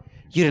you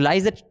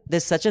realize that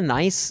there's such a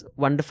nice,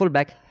 wonderful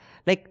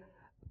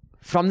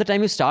from the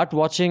time you start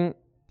watching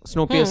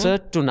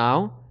Snowpiercer to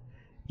now,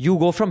 you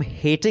go from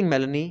hating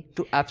Melanie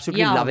to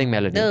absolutely loving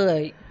Melanie.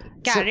 The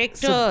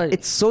character. So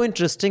it's so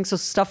interesting. So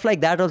stuff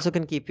like that also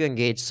can keep you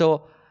engaged.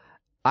 So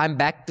I'm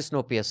back to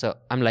Snowpiercer.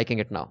 I'm liking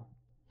it now.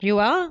 You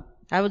are?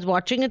 I was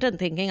watching it and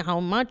thinking how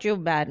much you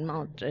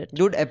badmouthed it.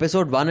 Dude,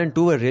 episode 1 and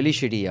 2 were really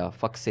shitty, yeah.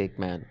 Fuck's sake,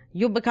 man.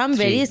 You become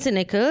very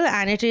cynical,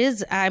 and it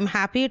is, I'm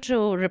happy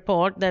to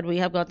report that we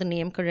have got the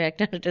name correct,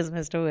 and it is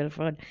Mr.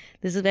 Wilford.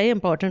 This is very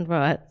important for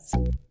us.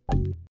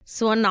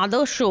 So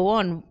another show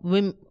on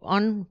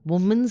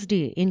Women's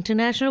Day,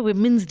 International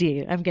Women's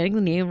Day. I'm getting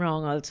the name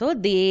wrong also.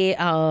 They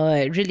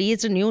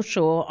released a new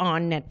show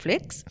on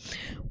Netflix,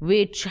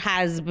 which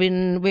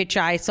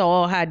I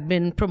saw had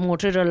been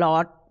promoted a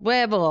lot,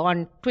 wherever,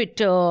 on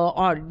Twitter,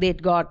 or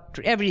they'd got,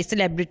 every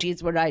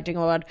celebrities were writing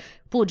about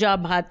Pooja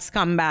Bhatt's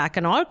comeback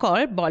and all,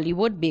 called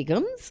Bollywood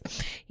Begums.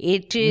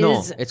 It is...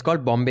 No, it's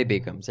called Bombay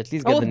Begums. At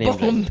least get the name right.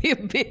 Bombay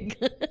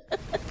Begums.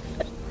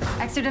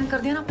 Accident कर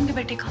दिया ना अपन के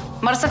बेटे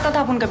का मर सकता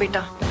था अपन का बेटा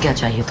क्या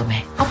चाहिए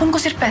तुम्हें अपन को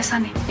सिर्फ पैसा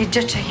नहीं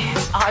इज्जत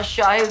चाहिए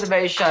Shy is a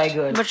very shy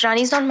girl but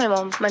Rani's not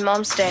my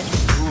mom's dead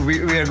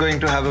we are going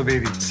to have a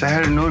baby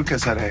Sahar Noor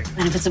kaisa rahe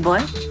and if it's a boy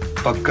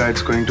pakka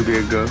it's going to be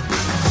a girl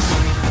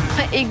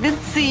मैं एक दिन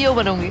CEO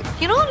बनूंगी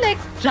like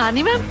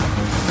Rani ma'am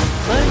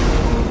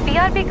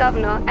PRB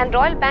governor and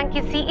Royal Bank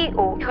की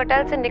CEO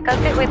hotel से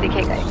निकलते हुए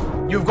दिखे गए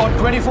You've got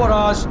 24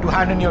 hours to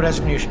hand in your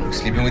resignation.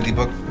 Sleeping with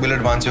Deepak will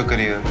advance your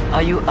career.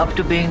 Are you up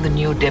to being the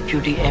new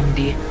deputy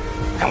MD?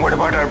 And what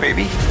about our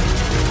baby?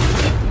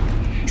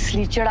 इस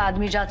लीचड़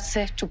आदमी जात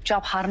से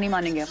चुपचाप हार नहीं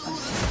मानेंगे अपन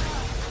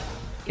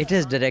It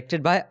is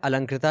directed by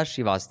Alankrita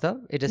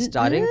Srivastav. It is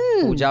starring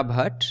Pooja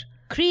Bhatt.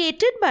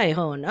 Created by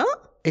her, no?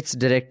 It's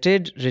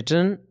directed,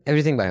 written,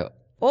 everything by her.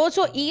 Oh,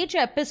 so each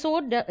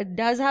episode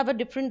does have a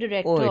different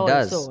director also. Oh, it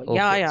does? Okay.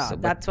 Yeah, So,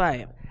 that's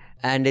why.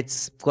 And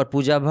it's got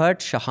Pooja Bhatt,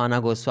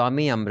 Shahana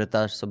Goswami,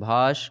 Amrita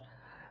Subhash,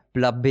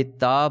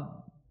 Plabhita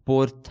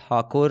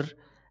Borthakur,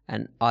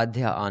 and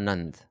Adhya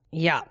Anand.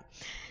 Yeah.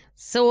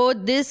 So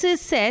this is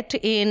set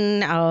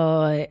in,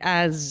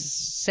 as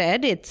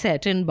said, it's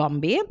set in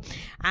Bombay.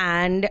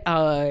 And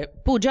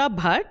Pooja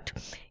Bhatt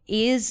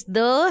is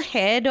the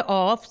head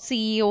of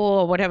CEO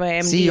or whatever.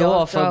 MD CEO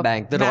of a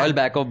bank, the Royal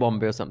Bank of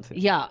Bombay or something.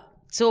 Yeah.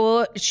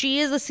 So she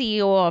is the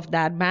CEO of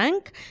that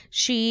bank.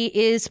 She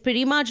is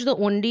pretty much the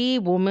only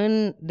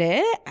woman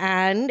there.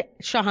 And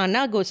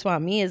Shahana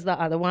Goswami is the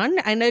other one.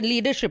 And a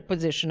leadership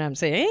position, I'm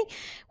saying.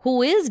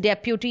 Who is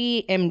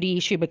deputy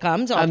MD she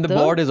becomes. And the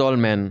board is all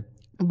men.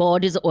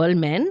 Board is all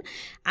men.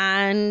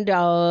 And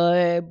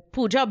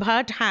Pooja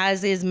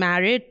Bhatt is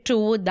married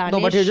to Danish. No,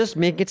 but you just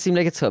make it seem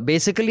like it's her.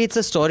 Basically, it's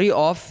a story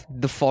of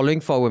the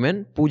following 4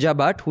 women. Pooja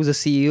Bhatt, who's a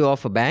CEO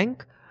of a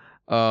bank.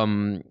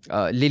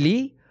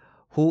 Lily,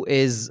 who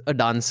is a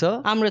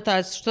dancer. Amrita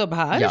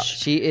Subhash. Yeah,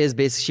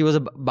 she was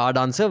a bar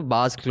dancer.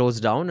 Bars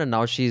closed down, and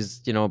now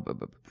she's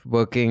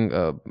working,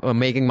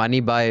 making money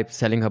by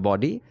selling her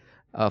body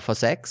for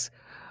sex.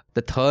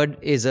 The third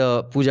is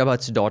Pooja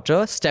Bhatt's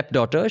daughter,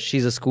 stepdaughter.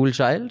 She's a school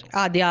child.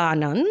 Adya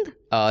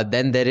Anand.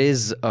 Then there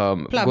is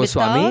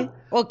Goswami.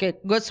 Okay,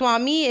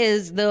 Goswami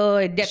is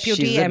the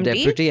deputy She's MD. The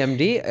deputy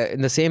MD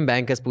in the same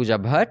bank as Pooja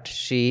Bhatt.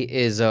 She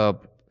is a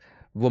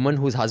woman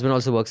whose husband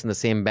also works in the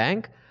same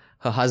bank.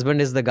 Her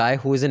husband is the guy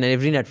who is in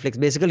every Netflix.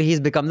 Basically, he's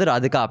become the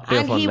Radhika Apte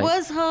of online. And he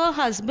was her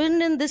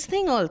husband in this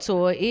thing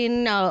also,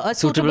 in A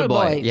Suitable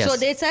Boy. Yes. So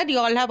they said you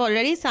all have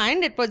already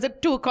signed. It was a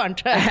 2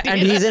 contract. And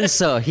he's in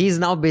Sir. He's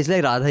now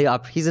basically like Radha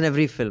Apte. He's in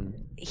every film.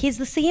 He's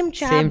the same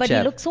chap, but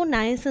he looks so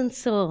nice in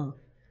Sir.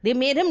 They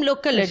made him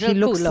look a little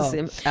looks cooler.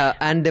 The same.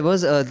 And there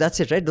was, that's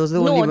it, right? Those are the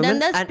only women. No, then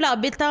there's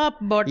Plabita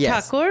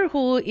Bhattakur,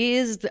 who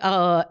is,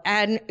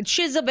 and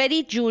she's a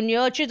very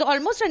junior, she's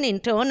almost an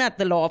intern at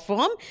the law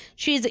firm.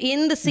 She's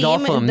in the same... Law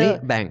firm, the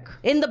bank.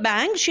 In the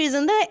bank. She's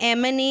in the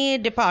M&A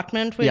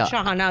department with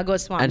Shahana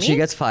Goswami. And she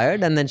gets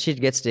fired and then she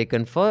gets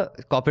taken for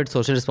corporate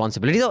social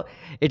responsibility. So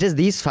it is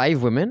these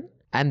 5 women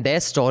and their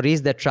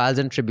stories, their trials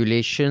and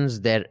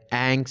tribulations, their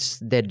angst,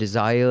 their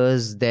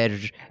desires, their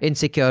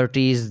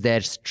insecurities,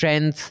 their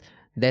strength,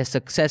 their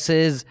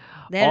successes,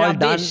 all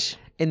done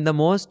in the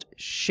most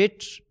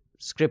shit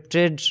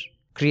scripted,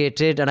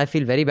 created, and I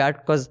feel very bad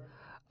because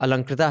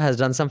Alankrita has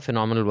done some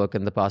phenomenal work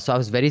in the past. So I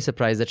was very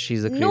surprised that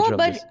she's the creator of this. No,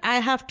 but I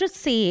have to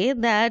say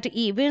that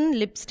even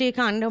Lipstick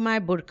Under My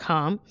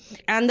Burqa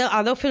and the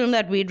other film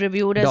that we'd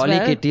reviewed as Dolly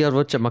well. Kitty or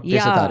wo Chamakte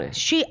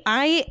Sitare.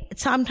 I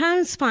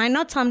sometimes find,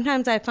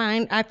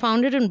 I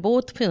found it in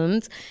both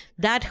films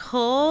that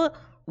her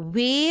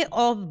way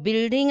of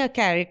building a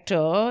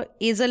character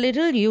is a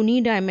little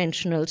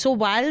unidimensional. So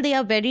while they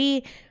are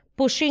very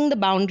pushing the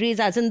boundaries,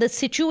 as in the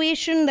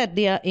situation that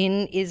they are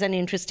in is an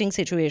interesting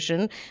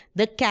situation,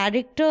 the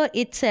character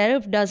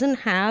itself doesn't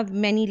have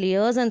many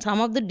layers, and some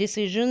of the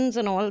decisions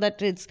and all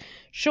that it's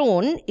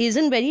shown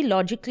isn't very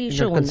logically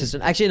shown. Not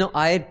consistent. Actually,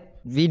 no,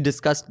 we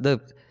discussed the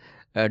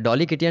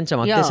Dolly Kitty and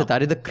Chamakte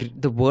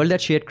Sitare, the world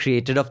that she had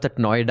created of that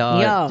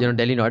Noida,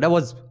 Delhi Noida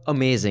was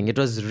amazing. It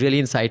was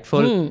really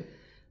insightful.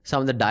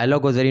 Some of the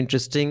dialogue was very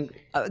interesting.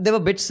 There were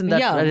bits in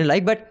that I didn't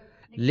like, but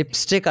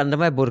Lipstick Under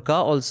My Burqa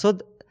also...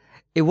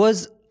 It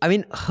was, I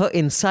mean, her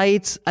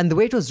insights and the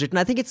way it was written,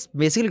 I think it's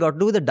basically got to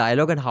do with the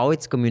dialogue and how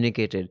it's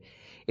communicated.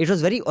 It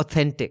was very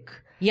authentic.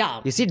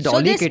 Yeah. You see,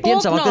 Dolly Kitty and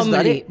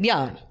Chamakte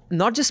Sitare,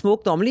 not just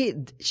spoke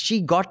normally,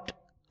 she got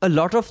a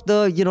lot of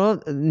the,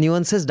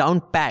 nuances down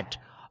pat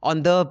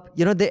on the,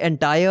 the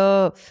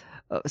entire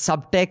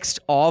subtext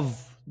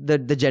of the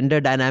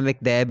gender dynamic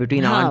there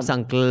between aunts,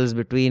 uncles,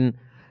 between,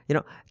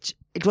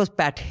 it was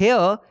pat.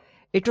 Here,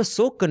 it was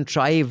so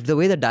contrived, the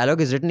way the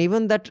dialogue is written,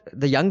 even that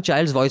the young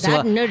child's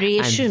voiceover. That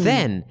narration. And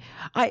then,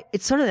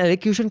 it's not an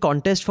elocution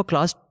contest for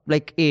class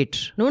like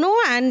 8. No,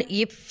 and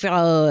if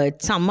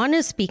someone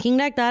is speaking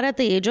like that at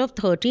the age of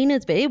 13,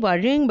 it's very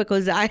worrying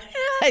because I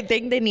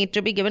think they need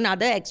to be given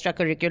other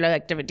extracurricular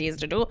activities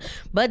to do.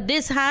 But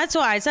this has,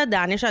 so I said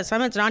Danish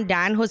Assam, it's not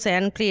Dan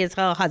Hussain plays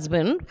her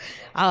husband.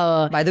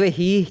 By the way,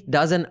 he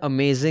does an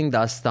amazing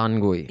Dastan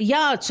Goi.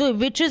 Yeah, so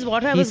which is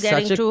what I was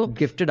getting to. He's such a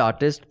gifted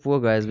artist. Poor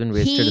guy has been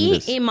wasted in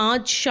this.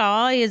 Imad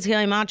Shah is here.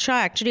 Imad Shah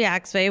actually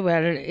acts very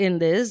well in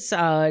this.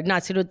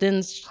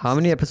 Nasiruddin's... How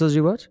many episodes did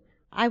you watch?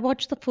 I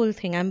watched the full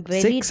thing. I'm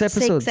very... 6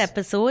 episodes. 6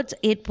 episodes.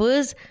 It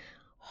was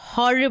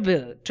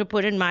horrible, to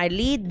put it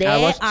mildly.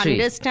 Their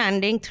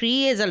understanding,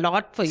 3 is a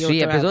lot for you.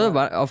 3 episodes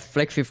of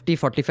like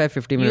 45,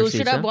 50 minutes. You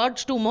should have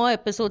watched 2 more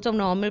episodes of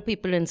Normal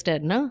People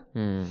instead, no?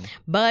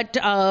 But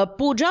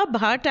Pooja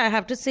Bhatt, I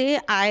have to say,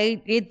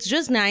 it's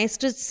just nice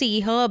to see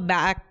her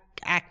back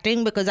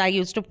acting because I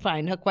used to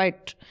find her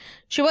quite...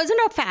 She wasn't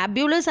a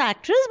fabulous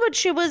actress, but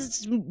she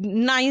was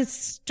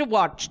nice to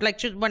watch. Like,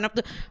 she's one of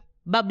the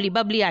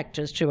bubbly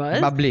actress she was.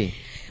 Bubbly.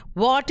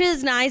 What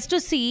is nice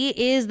to see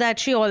is that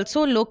she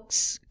also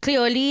looks,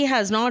 clearly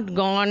has not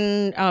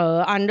gone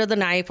under the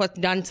knife or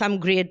done some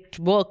great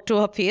work to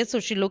her face. So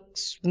she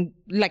looks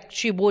like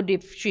she would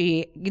if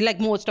she, like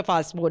most of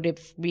us would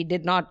if we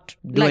did not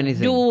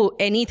do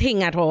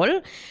anything at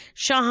all.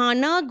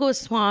 Shahana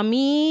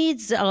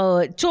Goswami's,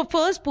 so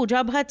first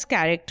Pooja Bhatt's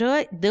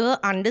character,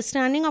 the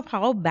understanding of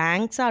how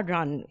banks are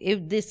run.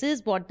 If this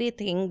is what they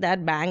think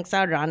that banks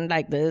are run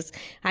like this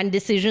and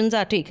decisions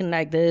are taken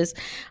like this,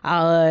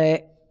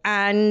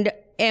 and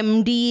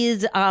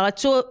MDs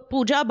so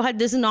Pooja Bhatt,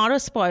 this is not a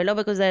spoiler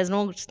because there's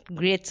no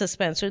great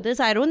suspense to this.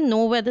 I don't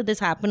know whether this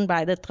happened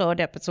by the 3rd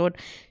episode.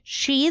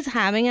 She's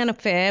having an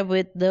affair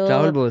with the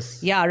Rahul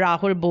Bose. Yeah,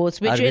 Rahul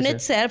Bose, which in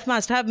itself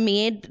must have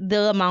made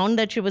the amount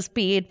that she was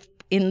paid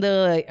in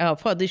the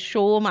for the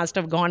show must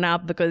have gone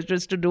up because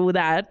just to do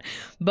that.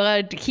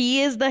 But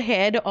he is the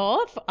head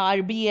of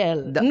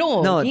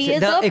RBL. He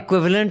is the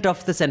equivalent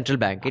of the central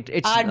bank.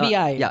 It's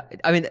RBI.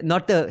 I mean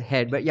not the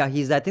head, but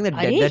he's I think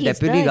the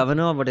deputy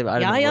governor or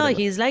whatever.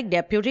 He's like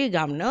deputy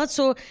governor.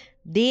 So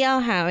they are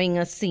having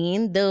a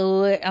scene.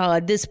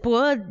 This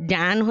poor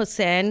Dan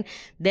Hussain,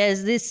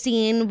 there's this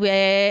scene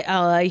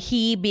where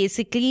he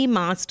basically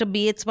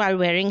masturbates while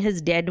wearing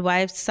his dead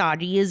wife's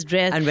sari's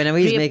dress. And whenever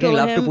he's making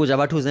love to Pooja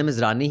Bhatt, whose name is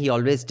Rani, he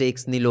always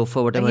takes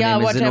Nilofer, whatever her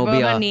name is,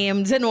 Zenobia. Her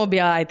name,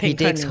 Zenobia, I think.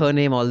 He takes her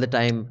name all the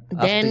time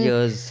after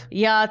years.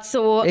 Yeah,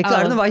 so... I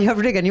don't know why you have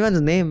to take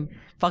anyone's name.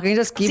 Fucking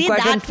just keep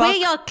quiet and fuck.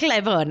 See, that way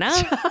you're clever, na?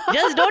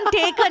 Just don't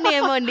take a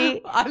name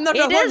only. I'm not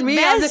talking about me.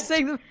 Best, I'm just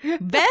saying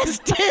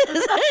best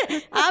is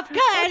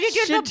aapka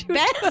attitude the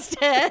best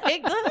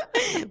hai.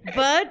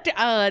 But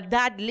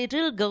that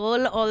little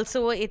girl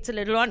also, it's a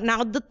little on.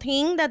 Now the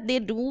thing that they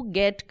do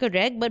get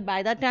correct, but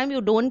by that time you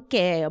don't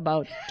care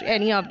about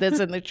any of this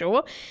in the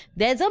show.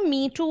 There's a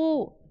Me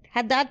Too.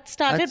 Had that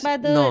started by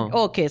the... No.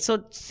 Okay,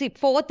 so see,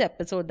 4th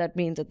episode, that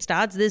means it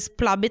starts. This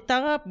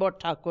Plabita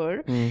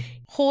Bhattakur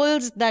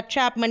holds that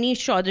chap Manish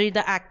Chaudhary,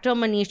 the actor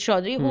Manish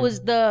Chaudhary, who is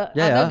the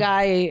other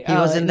guy. He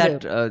was in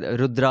that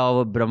Rudra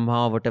or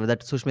Brahma or whatever, that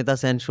Sushmita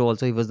Sen show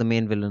also. He was the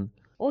main villain.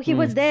 Oh, he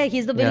was there.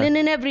 He's the villain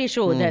in every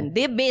show then.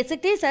 They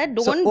basically said,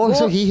 don't go.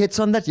 So he hits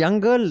on that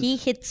young girl? He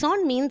hits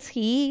on means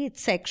he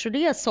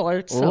sexually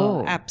assaults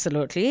her.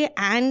 Absolutely.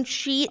 And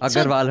she...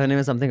 Agarwal, her name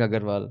is something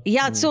Agarwal.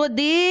 Yeah, so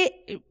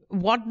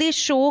what they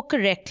show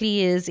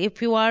correctly is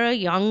if you are a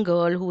young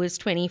girl who is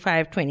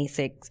 25,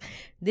 26,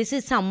 this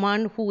is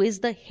someone who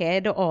is the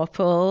head of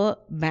a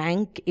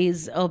bank,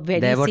 is a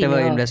very senior... whatever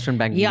investment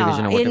banking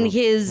division or whatever. In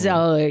his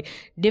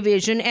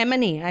division,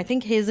 M&A. I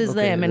think his is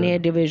the M&A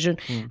division.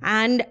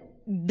 And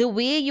the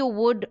way you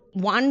would,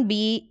 one,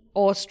 be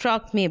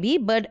awestruck maybe,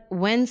 but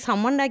when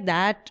someone like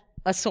that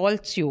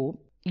assaults you,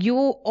 you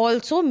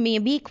also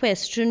maybe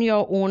question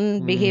your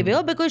own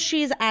behavior, because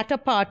she's at a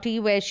party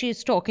where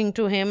she's talking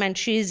to him and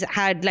she's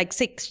had like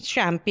 6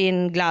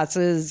 champagne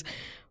glasses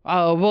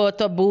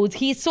worth of booze.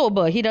 He's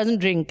sober. He doesn't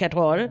drink at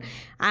all.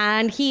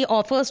 And he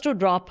offers to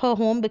drop her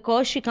home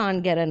because she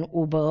can't get an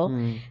Uber.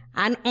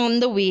 And on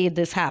the way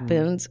this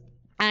happens,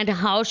 and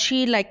how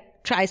she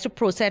tries to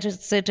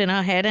process it in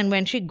her head. And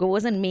when she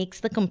goes and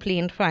makes the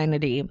complaint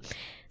finally,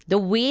 the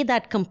way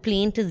that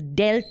complaint is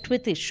dealt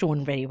with is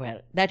shown very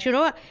well. That,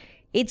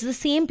 it's the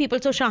same people.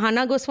 So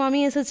Shahana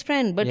Goswami is his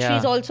friend, but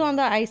she's also on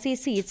the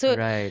ICC.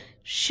 So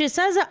she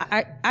says,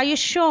 are you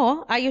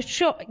sure? Are you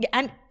sure?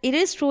 And it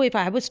is true, if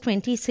I was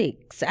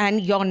 26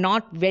 and you're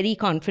not very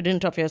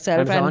confident of yourself.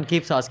 And someone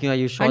keeps asking, are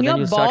you sure? And then your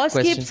you start boss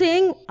questioning. keeps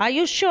saying, are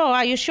you sure?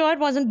 Are you sure it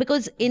wasn't?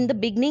 Because in the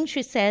beginning,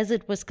 she says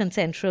it was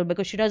consensual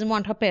because she doesn't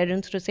want her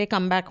parents to say,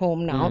 come back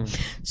home now.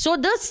 So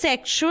the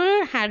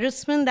sexual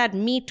harassment, that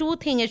Me Too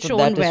thing is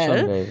shown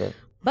well.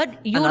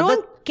 But you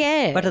don't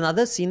care. But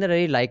another scene that I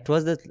really liked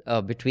was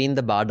that between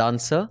the bar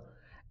dancer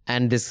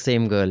and this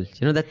same girl.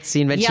 That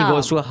scene when she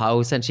goes to a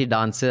house and she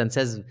dances and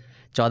says,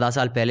 14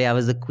 saal pehle I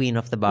was the queen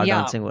of the bar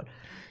dancing world.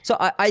 So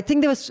I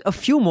think there was a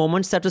few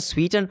moments that was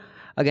sweet. And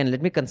again,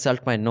 let me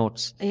consult my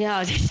notes.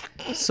 Yeah.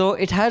 So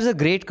it has a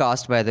great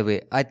cast, by the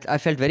way. I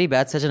felt very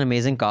bad. Such an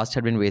amazing cast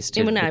had been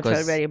wasted. Even I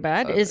felt very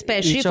bad.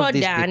 Especially for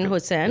Dan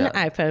Hussain,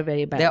 I felt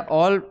very bad. They're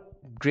all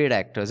great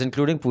actors,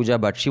 including Pooja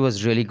Bhatt. She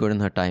was really good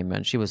in her time,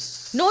 and she was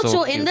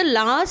so in the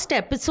last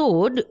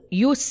episode,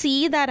 you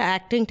see that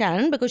acting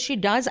talent because she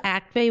does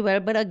act very well.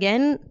 But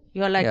again,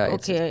 you're like,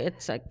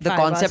 it's like the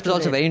concept is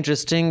also very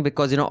interesting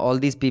because all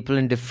these people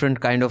in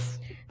different kind of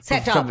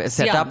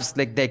setups,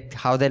 like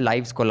how their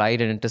lives collide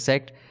and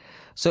intersect.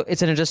 So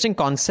it's an interesting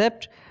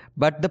concept.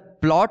 But the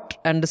plot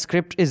and the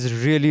script is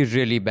really,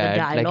 really bad.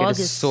 The dialogue it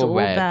is so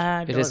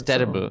bad. It is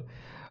terrible.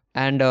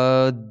 And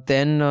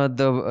then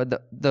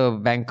the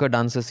banker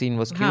dancer scene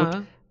was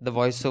cute. The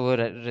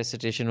voiceover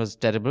recitation was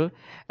terrible.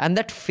 And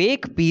that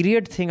fake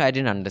period thing, I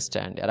didn't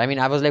understand. I mean,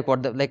 I was like,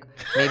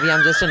 maybe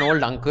I'm just an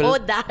old uncle. Oh,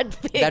 that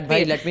fake. That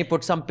way, let me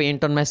put some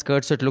paint on my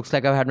skirt so it looks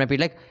like I've had my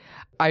period.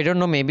 I don't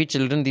know, maybe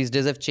children these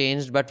days have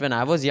changed. But when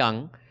I was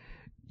young,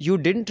 you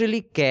didn't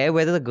really care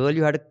whether the girl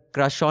you had a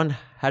crush on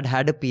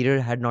had a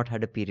period, had not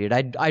had a period.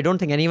 I don't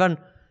think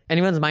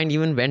anyone's mind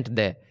even went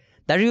there.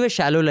 That we were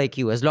shallow like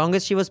you. As long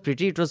as she was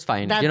pretty, it was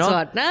fine. That's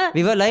what, nah?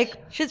 We were like...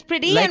 She's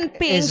pretty and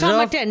paying some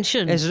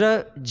attention.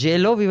 Ezra,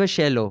 J-Lo, we were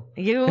shallow.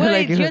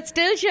 You're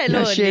still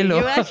shallow. You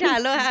are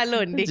shallow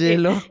only.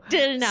 J-Lo.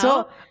 Till now.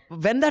 So,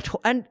 when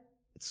and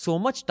so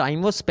much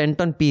time was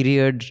spent on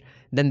period,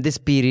 then this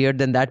period,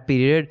 then that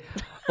period.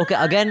 Okay,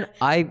 again,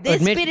 I this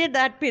admit... period,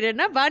 that period,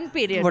 one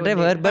period.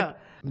 Whatever, only. But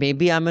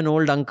maybe I'm an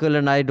old uncle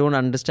and I don't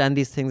understand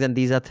these things, and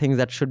these are things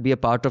that should be a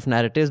part of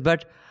narratives,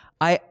 but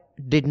I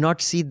did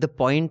not see the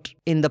point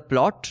in the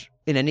plot.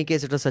 In any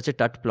case, it was such a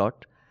tut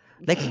plot.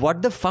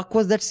 What the fuck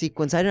was that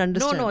sequence? I didn't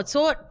understand. No.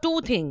 So,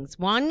 2 things.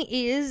 One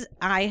is,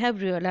 I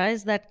have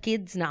realized that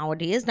kids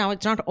nowadays, now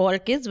it's not all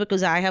kids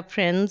because I have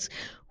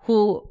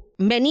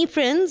many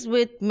friends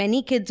with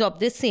many kids of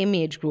this same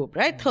age group,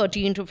 right?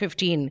 13 to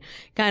 15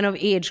 kind of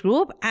age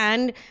group.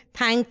 And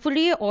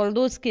thankfully, all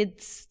those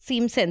kids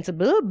seem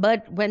sensible.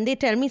 But when they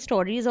tell me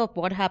stories of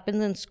what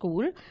happens in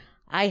school,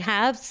 I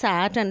have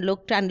sat and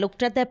looked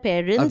at their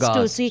parents Aghast.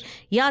 to see,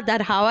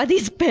 that how are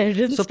these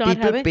parents So not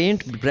people having...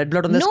 paint red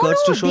blood on their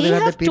skirts to show they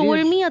have their period? They have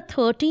told me a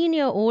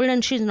 13-year-old,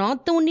 and she's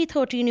not the only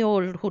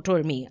 13-year-old who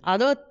told me.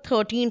 Other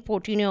 13,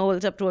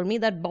 14-year-olds have told me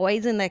that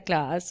boys in their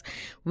class,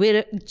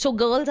 so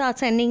girls are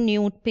sending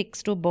nude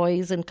pics to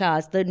boys in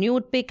class. The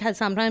nude pic has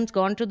sometimes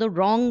gone to the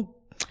wrong...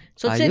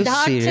 So Are you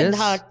serious?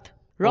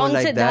 Wrong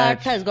like Siddharth that.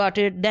 has got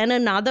it. Then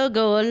another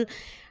girl...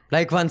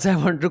 Like once I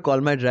wanted to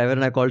call my driver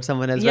and I called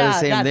someone else by the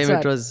same name.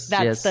 It was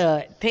that's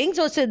the thing.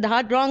 So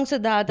wrong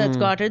Siddharth has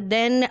got it.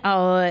 Then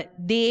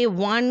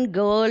one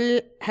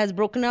girl has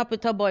broken up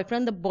with her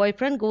boyfriend. The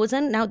boyfriend goes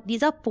and now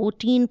these are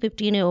 14,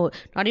 15-year-olds,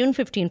 not even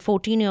 15,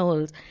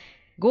 14-year-olds.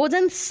 Goes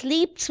and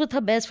sleeps with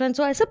her best friend.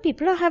 So I said,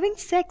 people are having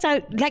sex.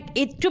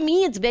 To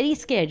me, it's very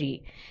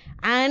scary.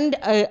 And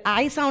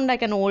I sound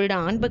like an old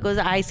aunt because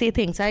I say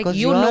things like,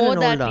 you know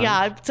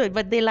that,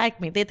 but they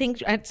like me. They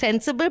think I'm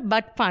sensible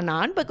but fun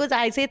aunt because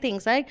I say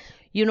things like,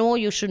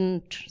 you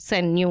shouldn't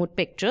send nude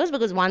pictures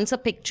because once a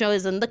picture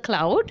is in the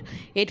cloud,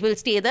 it will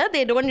stay there.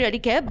 They don't really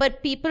care.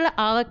 But people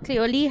are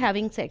clearly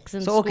having sex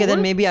in school. Okay,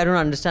 then maybe I don't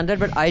understand that,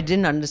 but I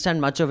didn't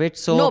understand much of it.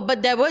 So no,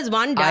 but there was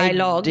one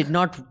dialogue. I did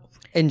not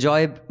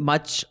enjoy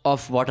much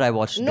of what I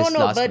watched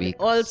last week.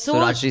 Also, so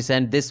Rajshri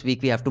said this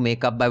week we have to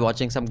make up by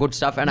watching some good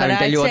stuff, and I will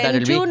tell you what that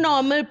will be.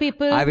 Normal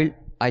people.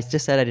 I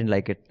just said I didn't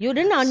like it. You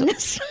didn't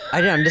understand. I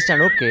didn't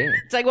understand. Okay.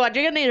 It's like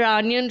watching an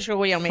Iranian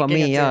show. You're making for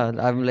me,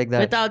 I'm like that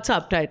without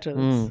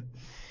subtitles.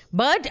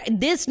 But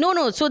this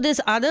So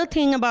this other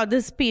thing about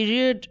this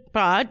period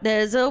part,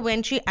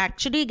 when she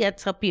actually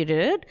gets her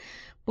period,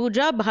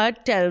 Pooja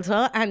Bhatt tells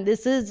her, and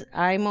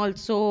I'm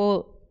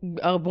also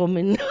a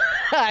woman.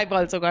 I've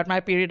also got my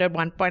period at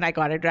one point. I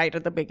got it right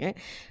at the beginning.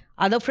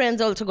 Other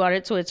friends also got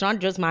it. So it's not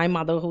just my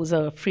mother who's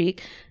a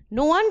freak.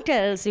 No one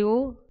tells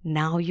you,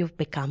 now you've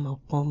become a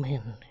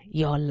woman.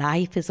 Your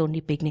life is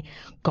only beginning.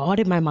 God,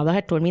 if my mother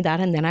had told me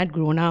that and then I'd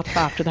grown up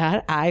after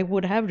that, I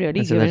would have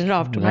really given it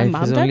off to my mom.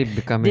 Life is only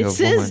becoming a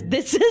woman.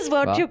 This is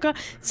what you can...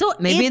 So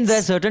maybe in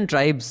there certain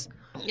tribes...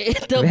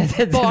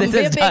 The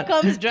Bombay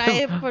Begums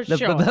drive for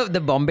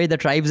sure. The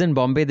tribes in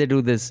Bombay, they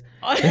do this.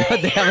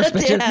 They have a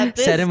special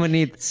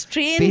ceremony.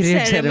 Strange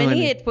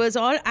ceremony. It was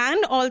all.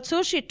 And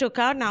also she took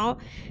out now,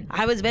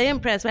 I was very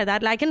impressed by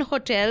that. Like in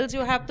hotels,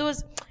 you have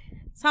those,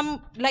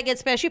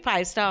 especially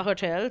 5-star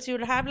hotels,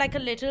 you'll have like a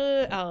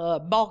little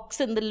box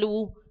in the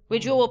loo,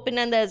 which you open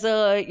and there's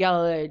a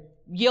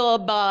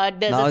earbud,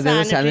 there's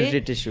a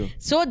sanitary tissue.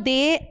 So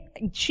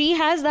she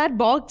has that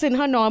box in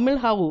her normal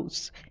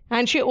house.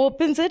 And she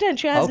opens it and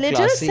she has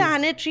little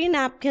sanitary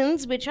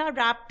napkins which are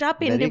wrapped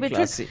up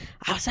individually.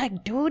 I was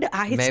like, dude,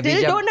 I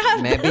still don't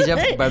have that. Maybe jab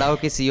bada ho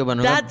ke CEO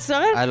banunga, that's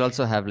right. I'll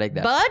also have like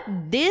that.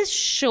 But this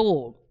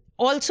show,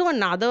 also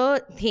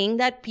another thing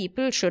that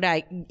people should,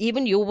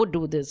 even you would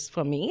do this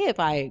for me if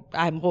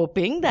I'm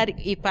hoping that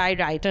if I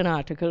write an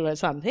article or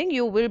something,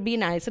 you will be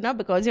nice enough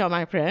because you're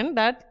my friend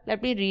that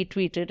let me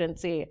retweet it and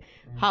say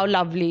how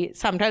lovely.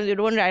 Sometimes you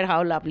don't write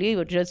how lovely,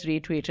 you just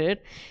retweet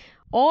it.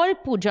 All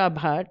Pooja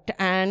Bhatt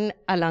and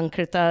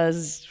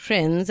Alankrita's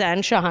friends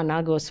and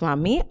Shahana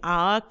Goswami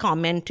are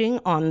commenting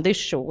on this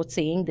show,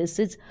 saying this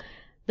is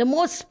the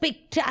most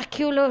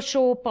spectacular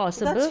show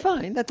possible. That's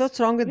fine. What's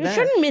wrong with that? You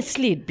shouldn't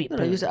mislead people.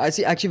 No,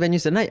 actually, when you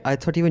said, I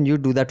thought even you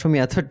do that for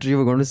me. I thought you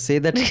were going to say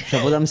that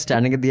suppose I'm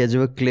standing at the edge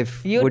of a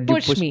cliff. Would you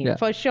push me,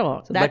 for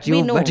sure. But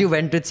you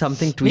went with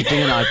something,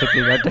 tweeting an article.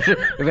 You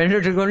went to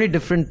a totally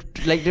different,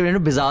 you went to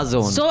bizarre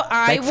zone. So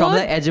from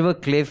the edge of a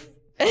cliff,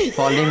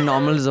 falling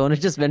normal zone, it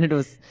just went into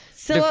a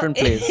different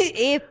place.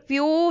 If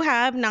you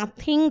have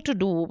nothing to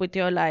do with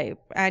your life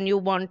and you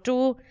want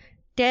to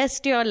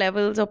test your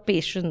levels of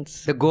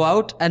patience, go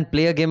out and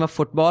play a game of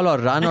football or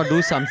run or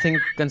do something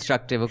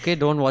constructive, okay?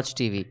 Don't watch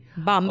TV.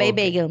 Bombay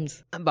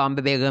Begums.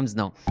 Bombay Begums,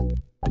 no.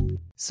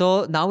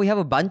 So now we have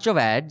a bunch of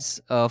ads.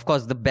 Of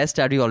course, the best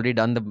ad you already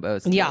done,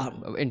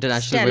 the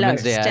International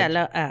Women's Day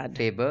stellar ad.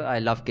 Faber. I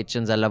love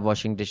kitchens. I love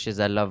washing dishes.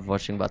 I love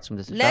washing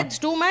bathrooms. Let's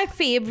do my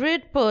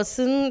favorite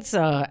person's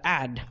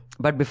ad.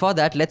 But before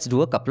that, let's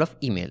do a couple of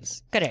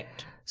emails.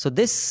 Correct. So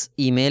this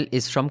email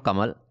is from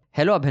Kamal.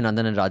 Hello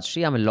Abhinandan and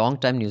Rajshri. I'm a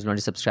long-time News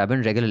Laundry subscriber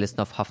and regular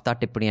listener of Hafta,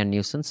 Tippani and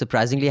Newson.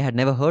 Surprisingly, I had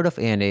never heard of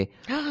A&A.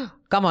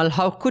 Kamal,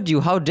 how could you?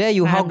 How dare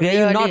you? How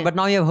dare you not? But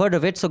now you have heard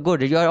of it, so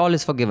good. All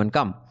is forgiven.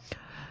 Come.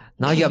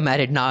 Now you're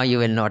married. Now you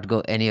will not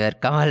go anywhere.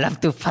 Kamal, ab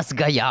tu fas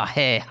gaya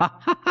hai.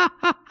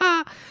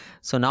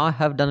 So now I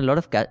have a lot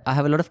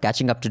of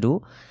catching up to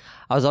do.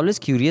 I was always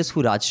curious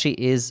who Rajshri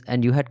is,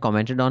 and you had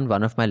commented on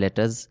one of my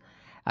letters.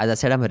 As I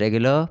said, I'm a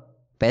regular.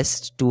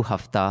 Best to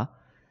Hafta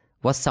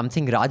was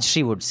something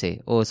Rajshri would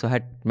say. Oh, so I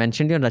had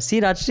mentioned you.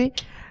 See, Rajshri,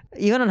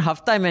 Even on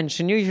Hafta I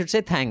mentioned you should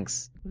say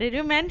thanks. Did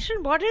you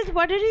mention? What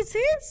did he say?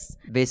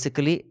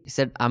 Basically, he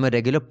said, I'm a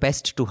regular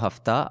pest to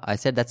Hafta. I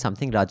said, that's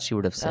something Rajshri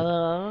would have said.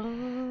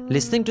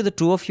 Listening to the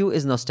two of you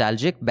is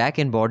nostalgic. Back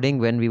in boarding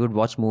when we would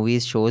watch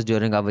movies, shows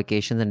during our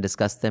vacations and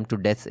discuss them to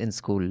death in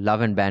school.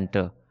 Love and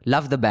banter.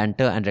 Love the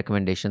banter and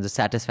recommendations. A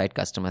satisfied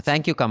customer.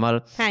 Thank you,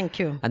 Kamal. Thank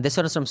you. And this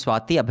one is from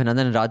Swati,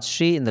 Abhinandan and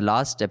Rajshri. In the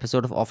last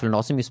episode of Awful and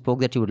Awesome, you spoke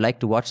that you would like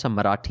to watch some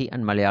Marathi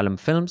and Malayalam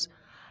films.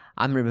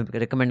 I'm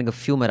recommending a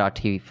few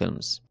Marathi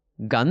films.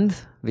 Gandh,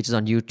 which is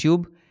on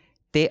YouTube.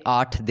 Te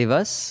 8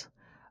 Divas.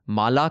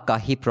 Mala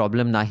Kahi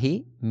Problem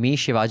Nahi. Me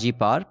Shivaji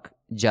Park.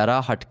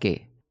 Jara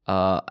Hatke.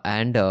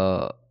 And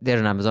they're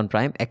on Amazon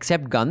Prime.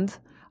 Except Gandh,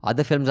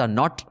 other films are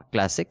not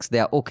classics. They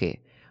are okay.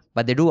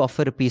 But they do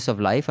offer a piece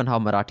of life on how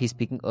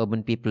Marathi-speaking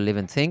urban people live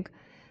and think.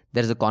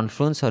 There is a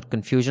confluence or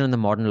confusion in the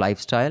modern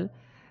lifestyle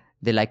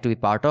they like to be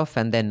part of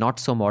and their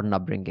not-so-modern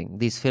upbringing.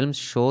 These films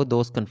show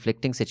those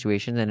conflicting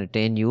situations and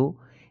entertain you,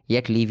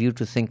 yet leave you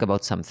to think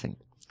about something.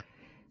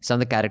 Some of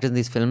the characters in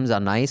these films are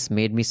nice,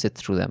 made me sit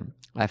through them.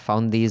 I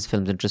found these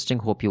films interesting,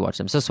 hope you watch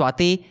them. So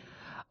Swati,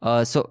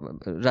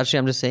 Rajshri,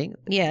 I'm just saying,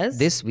 yes,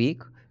 this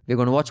week we're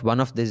going to watch one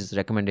of these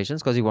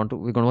recommendations because we're going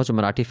to watch a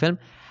Marathi film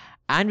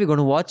and we're going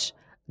to watch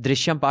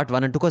Drishyam Part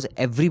 1 and 2 because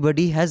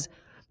everybody has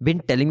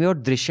been telling me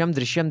about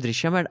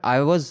Drishyam and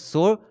I was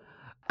so,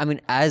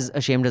 as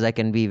ashamed as I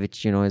can be,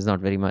 which, is not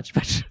very much.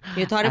 But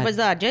you thought it was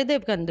the Ajay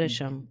Devgan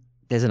Drishyam?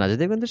 There's an Ajay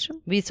Devgan Drishyam?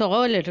 We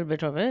saw a little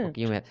bit of it.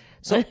 Okay, you may have.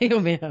 So,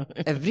 you may have.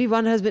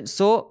 Everyone has been,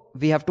 so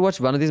we have to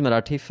watch one of these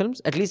Marathi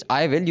films. At least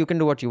I will. You can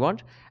do what you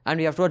want. And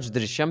we have to watch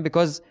Drishyam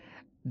because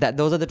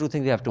those are the two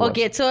things we have to watch.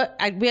 Okay, so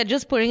we are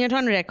just putting it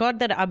on record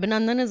that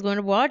Abhinandan is going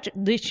to watch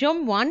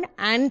Drishyam 1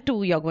 and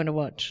 2 you're going to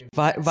watch.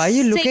 Why are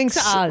you looking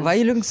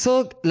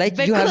so like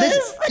because you have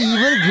this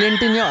evil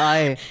glint in your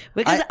eye?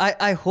 Because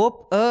I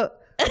hope a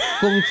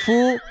Kung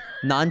Fu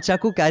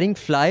Nunchaku carrying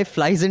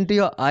flies into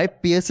your eye,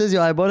 pierces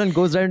your eyeball and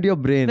goes right into your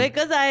brain.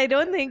 Because I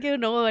don't think you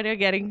know what you're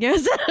getting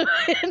yourself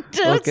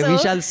into. Okay, we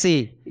shall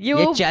see.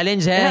 ये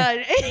challenge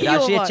है.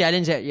 Rajshri, ये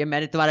challenge है. ये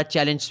मैंने तुम्हारा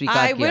challenge स्वीकार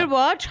किया. I will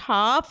watch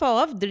half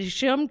of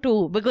Drishyam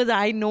 2 because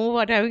I know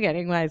what I'm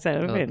getting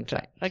myself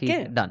into.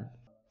 Okay, done.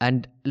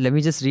 And let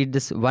me just read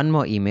this one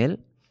more email.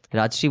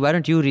 Rajshri, why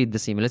don't you read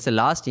this email? It's the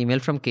last email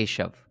from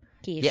Keshav.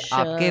 ये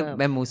आपके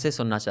मैं मुंह से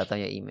सुनना चाहता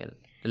हूँ ये email.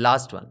 The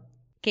last one.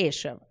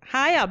 Keshav.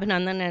 Hi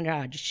Abhinandan and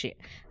Rajshri.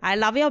 I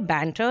love your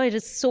banter. It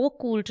is so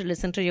cool to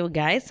listen to you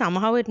guys.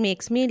 Somehow it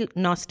makes me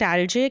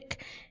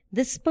nostalgic.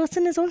 This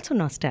person is also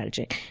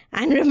nostalgic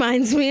and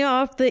reminds me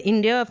of the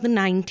India of the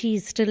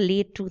 90s till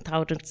late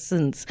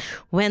 2000s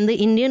when the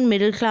Indian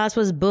middle class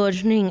was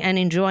burgeoning and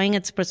enjoying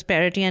its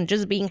prosperity and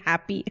just being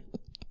happy.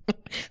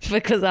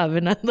 Because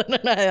Abhinandan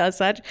and I are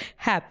such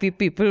happy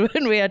people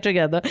when we are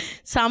together.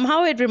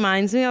 Somehow it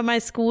reminds me of my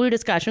school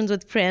discussions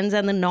with friends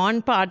and the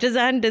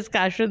non-partisan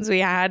discussions we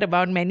had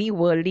about many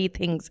worldly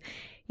things.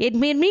 It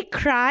made me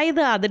cry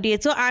the other day.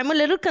 So I'm a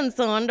little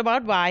concerned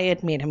about why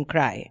it made him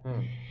cry.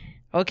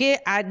 Okay,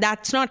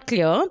 that's not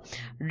clear.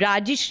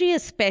 Rajshri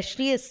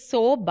especially is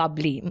so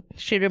bubbly.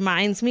 She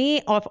reminds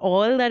me of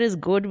all that is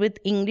good with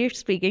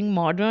English-speaking,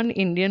 modern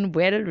Indian,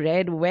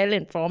 well-read,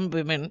 well-informed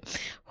women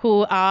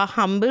who are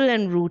humble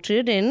and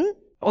rooted in...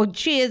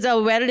 she is a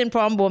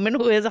well-informed woman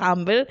who is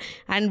humble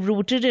and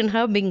rooted in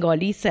her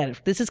Bengali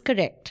self. This is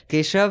correct.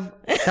 Keshav,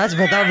 सच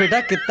बताओ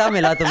बेटा कितना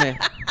मिला तुम्हें?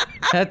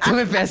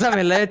 तुम्हें पैसा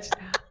मिला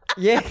है?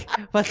 ये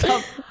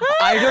मतलब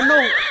I don't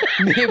know,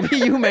 maybe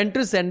you meant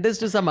to send this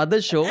to some other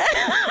show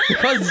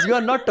because you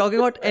are not talking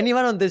about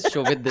anyone on this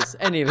show with this.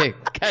 Anyway,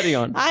 carry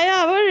on. I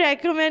have a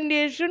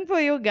recommendation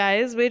for you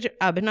guys which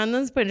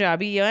Abhinandan's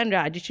Punjabi ear and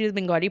Rajshri's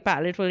Bengali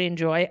palate will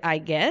enjoy, I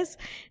guess.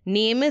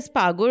 Name is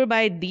Pagul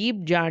by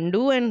Deep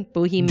Jandu and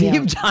Bohemia.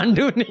 Deep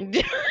Jandu?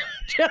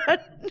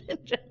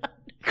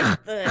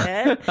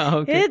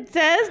 Okay. It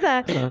says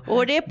that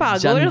Ore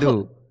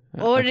Pagul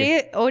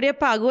Ore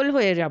Pagul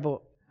hoye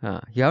jabo.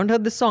 You haven't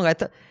heard this song? I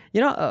thought,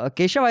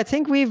 Keshav, I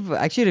think we've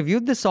actually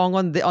reviewed this song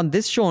on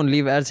this show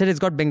only. Where I said it's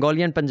got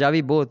Bengali and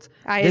Punjabi both.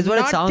 This is what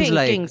it sounds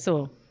like. I am not thinking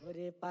so.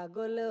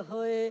 Pagol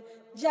hoye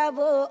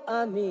jabo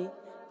ami,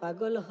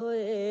 pagol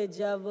hoye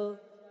jabo.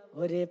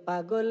 Ore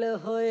pagol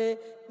hoye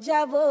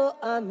jabo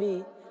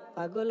ami,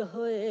 pagol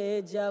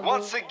hoye jabo.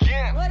 Once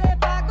again. Ore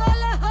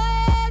pagol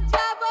hoye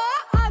jabo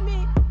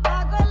ami,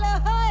 pagol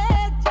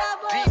hoye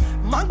jabo.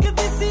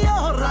 Mangdi si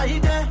aur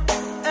ride hai.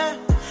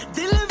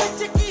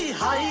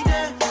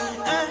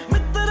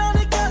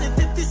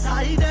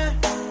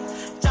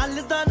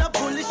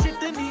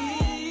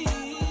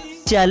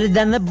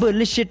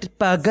 Bullshit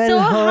pagal so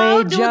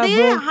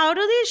hoye how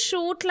do they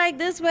shoot like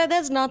this where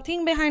there's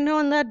nothing behind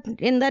her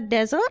in that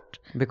desert?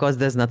 Because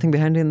there's nothing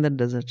behind her in that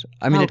desert.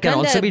 It can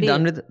also be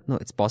done with... No,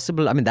 it's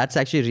possible. That's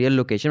actually a real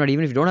location. But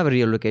even if you don't have a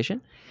real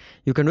location,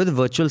 You can do the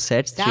virtual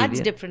sets. That's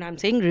 3D. different. I'm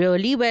saying,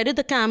 really? Where did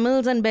the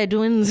camels and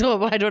Bedouins,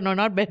 I don't know,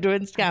 not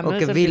Bedouins,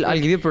 camels. Okay, I'll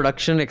give you a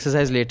production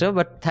exercise later.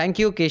 But thank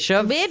you,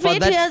 Keshav, wait,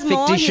 that here's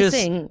more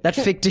hissing. That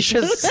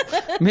fictitious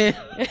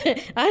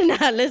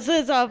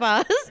analysis of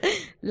us.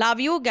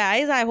 Love you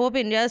guys. I hope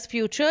India's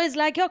future is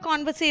like your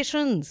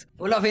conversations.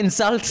 Full of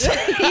insults.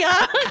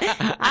 Yeah.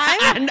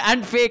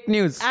 and fake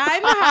news.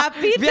 I'm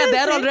happy We are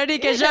there already,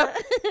 Keshav.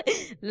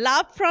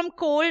 Love from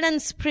cold and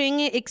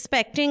spring,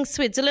 expecting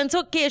Switzerland.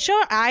 So,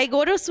 Keshav, I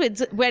go to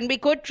Switzerland. When we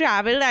could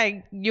travel,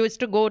 I used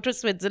to go to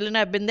Switzerland.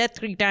 I've been there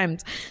 3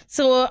 times.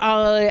 So,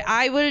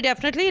 I will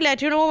definitely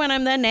let you know when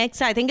I'm there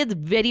next. I think it's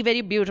very,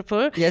 very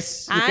beautiful.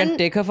 Yes, you can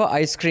take her for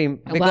ice cream.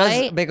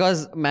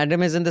 Because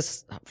Madam is in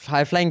this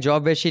high-flying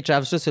job where she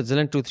travels to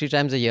Switzerland 2-3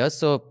 times a year.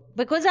 So,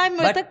 because I'm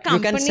with a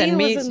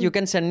company. You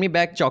can send me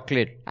back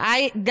chocolate.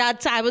 I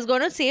was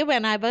going to say,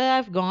 whenever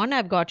I've gone,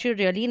 I've got you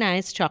really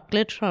nice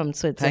chocolate from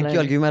Switzerland. Thank you.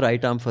 I'll give you my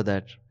right arm for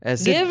that.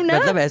 Give na?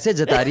 मतलब ऐसे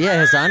जता रही है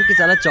एहसान कि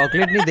साला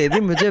chocolate नहीं दे दी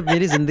मुझे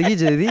मेरी जिंदगी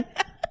दे दी.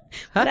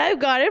 But I've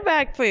got it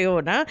back for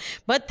you, na?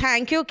 But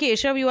thank you,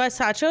 Keshav. You are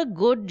such a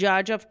good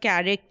judge of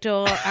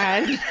character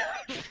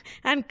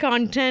and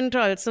content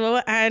also.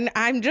 And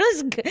I'm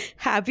just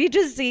happy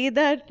to see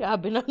that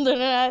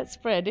Abhinandana is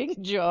spreading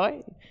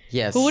joy.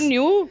 Yes. Who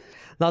knew?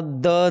 Now,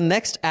 the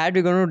next ad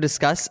we're going to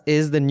discuss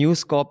is the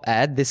News Corp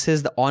ad. This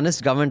is the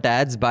Honest Government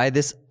ads by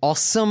this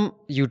awesome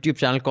YouTube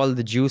channel called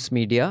The Juice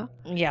Media.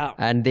 Yeah.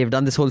 And they've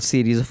done this whole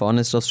series of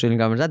Honest Australian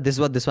Government ads. This is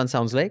what this one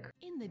sounds like.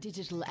 In the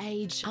digital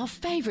age, our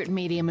favourite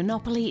media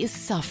monopoly is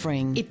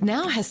suffering. It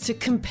now has to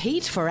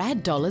compete for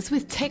ad dollars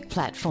with tech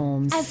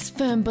platforms. As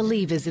firm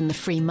believers in the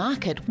free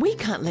market, we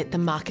can't let the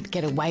market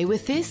get away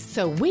with this,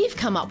 so we've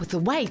come up with a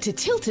way to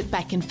tilt it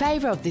back in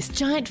favour of this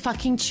giant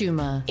fucking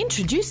tumour.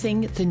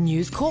 Introducing the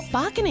News Corp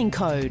Bargaining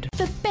Code.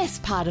 The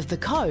best part of the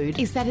code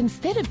is that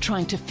instead of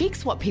trying to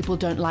fix what people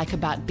don't like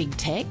about big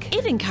tech,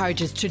 it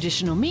encourages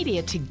traditional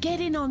media to get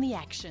in on the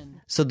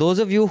action. So those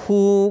of you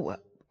who...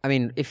 I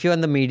mean, if you're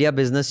in the media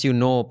business, you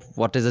know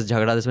what is this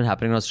jhagda that's been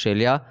happening in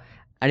Australia.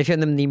 And if you're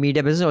in the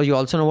media business, or you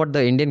also know what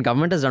the Indian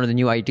government has done with the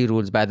new IT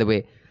rules, by the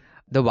way.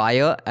 The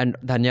Wire and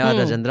Dhanya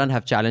Rajendran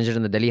have challenged it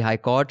in the Delhi High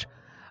Court.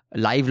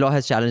 Live Law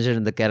has challenged it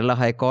in the Kerala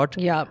High Court.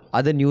 Yeah.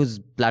 Other news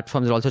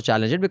platforms will also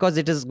challenge it because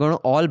it is going to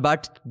all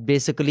but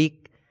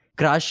basically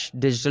crush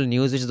digital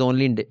news, which is the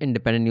only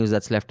independent news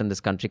that's left in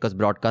this country because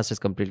broadcast is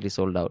completely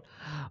sold out.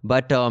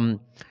 But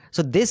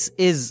so this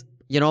is,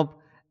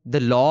 the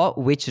law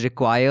which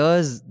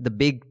requires the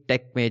big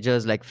tech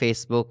majors like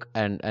Facebook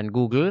and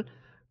Google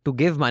to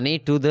give money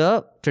to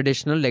the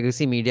traditional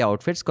legacy media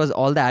outfits because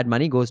all the ad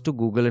money goes to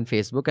Google and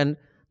Facebook and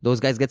those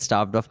guys get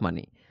starved of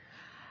money.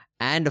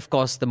 And of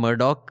course, the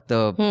Murdoch,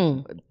 the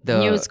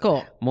News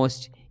Corp,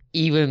 most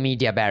evil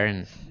media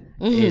baron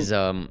is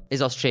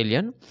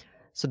Australian.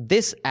 So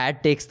this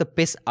ad takes the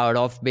piss out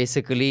of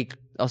basically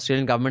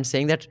Australian government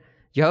saying that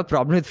you have a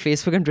problem with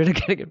Facebook and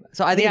Twitter.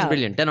 So I think it's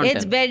brilliant. 10 on 10.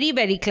 It's very,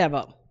 very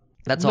clever.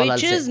 That's all I'll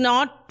say. Which is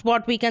not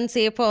what we can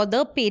say for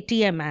the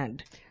Paytm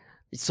ad.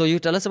 So you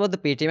tell us about the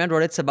Paytm ad,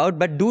 what it's about,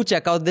 but do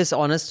check out this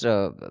Honest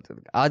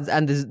ads,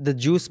 and the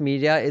Juice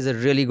Media is a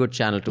really good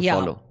channel to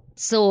follow.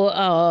 So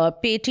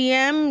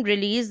Paytm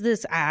released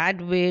this ad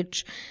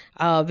which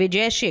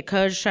Vijay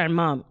Shekhar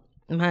Sharma,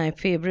 my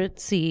favorite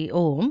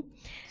CEO.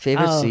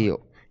 CEO.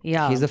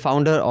 Yeah. He's the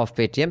founder of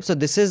Paytm. So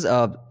this is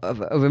a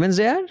Women's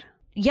Day ad?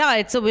 Yeah,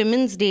 it's a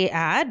Women's Day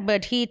ad,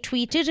 but he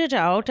tweeted it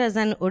out as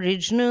an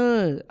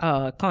original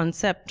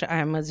concept,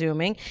 I'm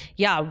assuming.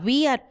 Yeah,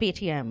 we at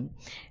Paytm.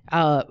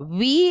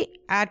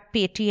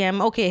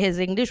 Okay, his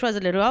English was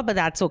a little off, but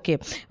that's okay.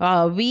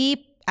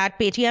 We at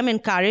Paytm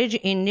encourage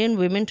Indian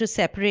women to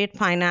separate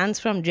finance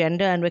from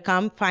gender and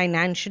become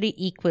financially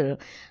equal.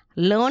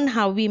 Learn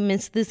how we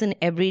miss this in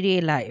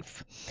everyday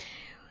life.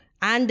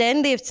 And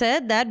then they've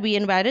said that we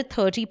invited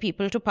 30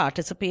 people to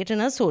participate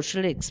in a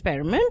social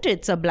experiment.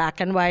 It's a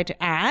black and white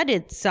ad.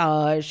 It's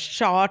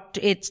short.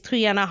 It's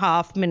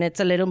 3.5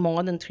 minutes, a little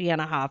more than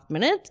 3.5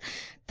 minutes.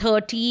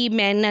 30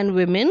 men and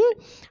women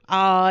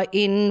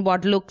in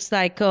what looks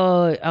like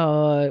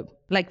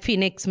like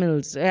Phoenix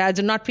Mills.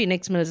 Not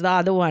Phoenix Mills, the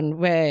other one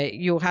where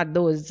you had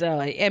those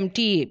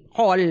empty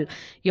hall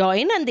you're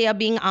in. And they are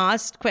being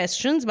asked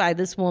questions by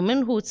this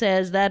woman who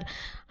says that,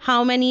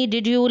 how many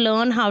did you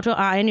learn how to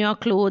iron your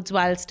clothes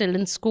while still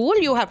in school?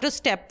 You have to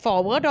step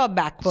forward or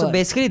backward. So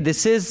basically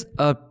this is,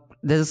 there's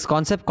this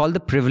concept called the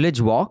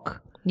privilege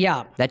walk.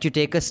 Yeah. That you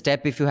take a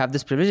step if you have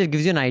this privilege. It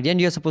gives you an idea and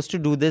you're supposed to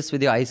do this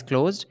with your eyes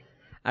closed.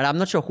 And I'm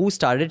not sure who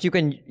started it.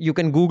 You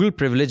can Google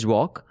privilege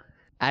walk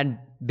and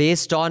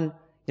based on,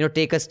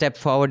 take a step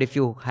forward if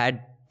you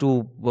had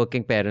 2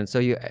 working parents. So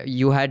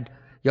you had,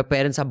 your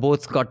parents have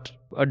both got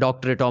a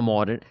doctorate or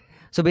more.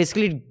 So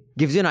basically it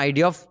gives you an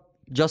idea of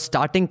your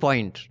starting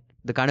point,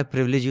 the kind of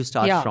privilege you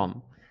start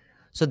from.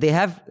 So they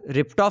have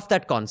ripped off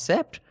that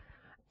concept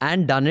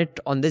and done it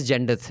on this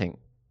gender thing.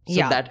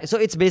 So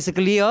it's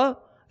basically a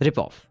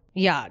rip-off.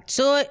 Yeah,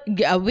 so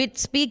which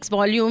speaks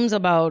volumes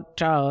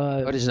about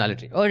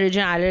originality.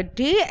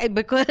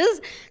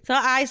 Because so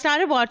I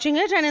started watching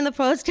it, and in the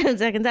first 10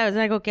 seconds I was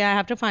like, okay, I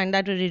have to find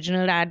that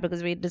original ad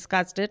because we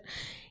discussed it.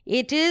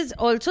 It is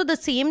also the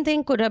same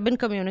thing could have been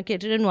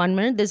communicated in 1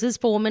 minute. This is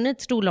 4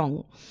 minutes too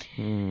long.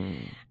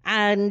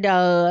 And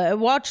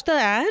watch the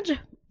ad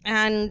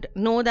and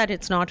know that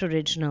it's not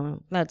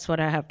original. That's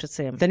what I have to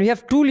say. Then we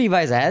have 2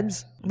 Levi's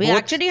ads. We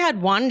actually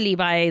had 1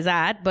 Levi's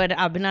ad, but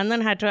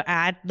Abhinandan had to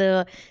add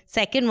the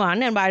second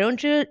one. And why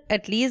don't you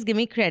at least give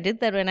me credit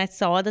that when I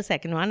saw the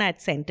second one,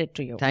 I'd sent it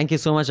to you. Thank you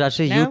so much,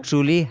 Rashmi. No? You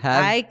truly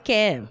have I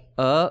care.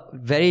 a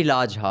very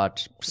large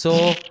heart.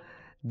 So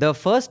the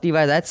first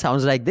Levi's ad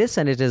sounds like this,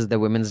 and it is the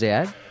Women's Day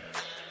ad.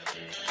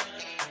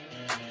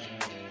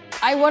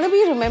 I want to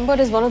be remembered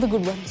as one of the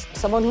good ones.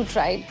 Someone who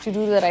tried to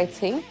do the right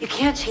thing. You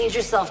can't change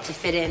yourself to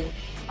fit in.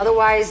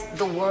 Otherwise,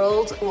 the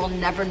world will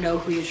never know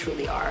who you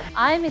truly are.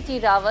 I'm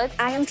Iti Rawat.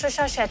 I am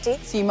Trisha Shetty.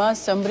 Seema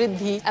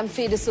Samriddhi. I'm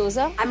Faye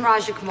D'Souza. I'm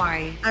Raja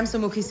Kumari. I'm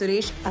Samukhi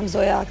Suresh. I'm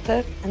Zoya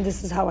Akhtar, and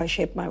this is how I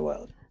shape my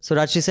world. So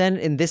Rashmi Sen,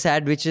 in this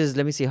ad, which is,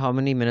 let me see, how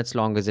many minutes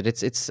long is it?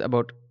 It's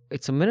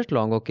a minute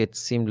long. Okay, it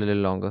seemed a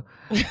little longer.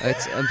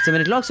 It's a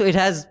minute long. So it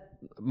has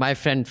my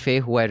friend Faye,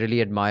 who I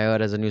really admire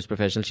as a news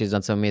professional. She's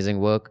done some amazing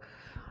work.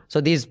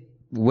 So these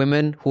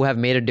women who have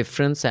made a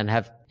difference and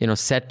have,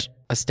 set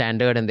a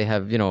standard, and they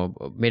have,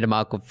 made a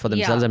mark for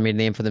themselves and made a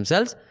name for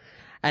themselves.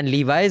 And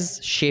Levi's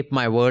shape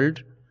my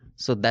world.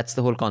 So that's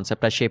the whole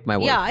concept. I shape my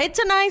world. Yeah, it's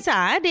a nice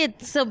ad.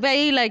 It's a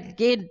very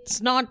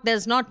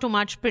there's not too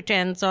much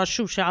pretense or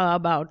shusha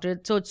about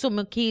it. So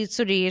Sumukhi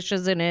Suresh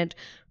is in it.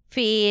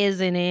 Faye is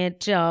in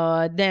it.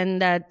 Then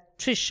that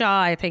Trisha,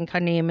 I think her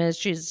name is.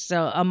 She's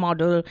a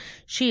model.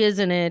 She is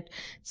in it.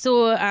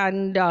 So,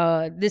 and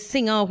this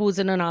singer who's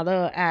in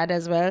another ad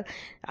as well.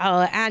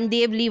 And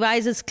Dave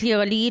Levi's is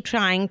clearly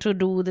trying to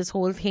do this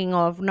whole thing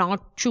of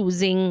not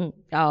choosing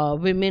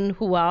women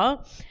who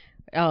are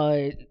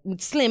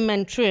slim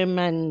and trim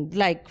and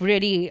like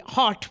really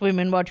hot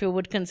women, what you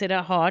would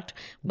consider hot,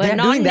 but they're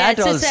not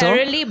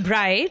necessarily also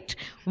bright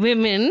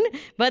women,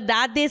 but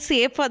that they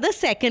save for the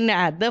second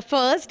ad. The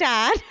first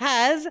ad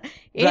has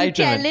bright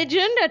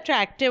intelligent,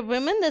 attractive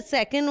women. The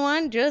second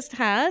one just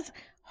has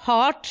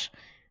hot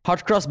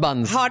cross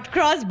buns. Hot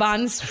cross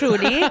buns,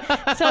 truly.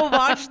 So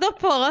watch the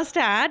first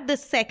ad. The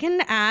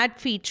second ad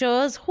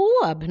features who,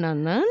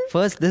 Abhinandan?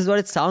 First, this is what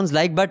it sounds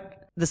like, but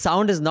the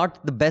sound is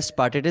not the best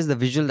part. It is the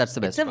visual that's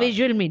the best part. It's a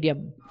visual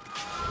medium.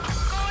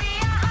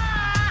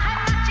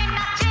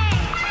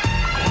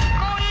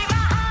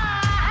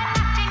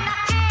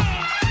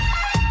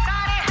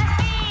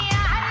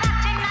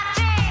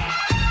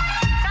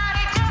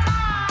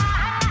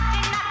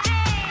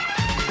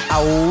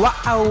 Awa,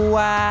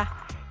 awa.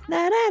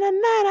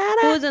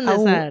 Who's in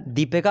this ad?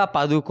 Deepika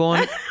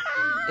Padukone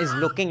is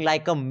looking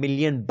like $1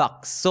 million.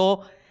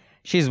 So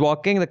she's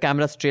walking, the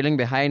camera's trailing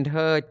behind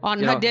her.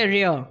 On her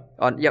derriere.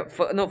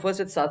 First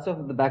it starts off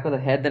at the back of the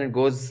head, then it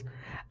goes.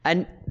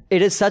 And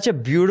it is such a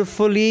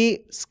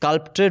beautifully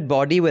sculpted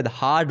body with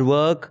hard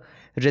work,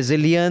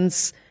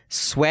 resilience,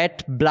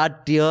 sweat,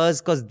 blood,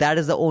 tears, because that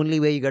is the only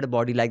way you get a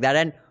body like that.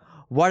 And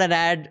what an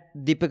ad.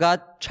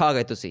 Deepika, chha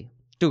gaye tusi.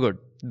 Too good.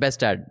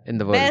 Best ad in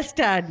the world. Best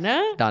ad,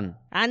 no? Done.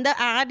 And the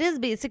ad is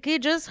basically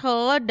just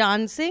her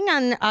dancing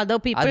and other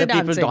people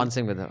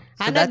dancing with her.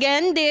 So and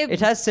again,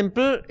 it has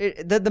simple,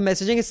 the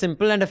messaging is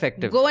simple and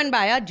effective. Go and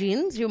buy our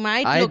jeans. You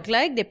might look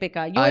like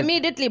Deepika. You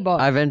immediately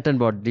bought. I went and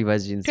bought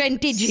Levi's jeans.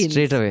 20 jeans.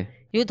 Straight away.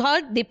 You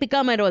thought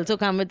Deepika might also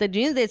come with the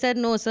jeans. They said,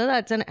 no, sir,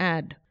 that's an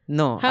ad.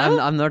 No,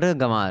 I'm not a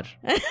gamar.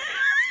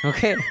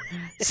 Okay,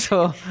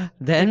 so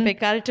then...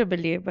 Difficult to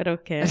believe, but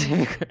okay.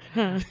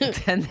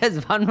 Then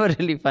there's one more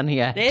really funny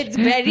ad. It's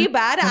very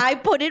bad. I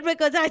put it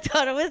because I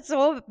thought it was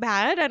so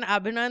bad, and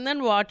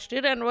Abhinandan watched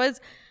it and was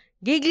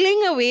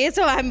giggling away,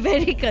 so I'm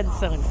very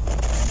concerned.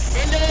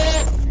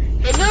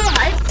 Hello,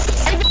 hi.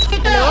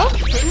 Hello?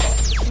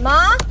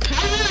 Ma?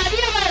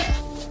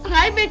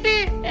 Hi,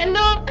 beti.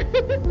 Hello.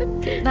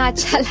 ना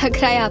अच्छा लग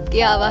रहा है आपकी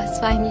आवाज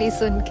finally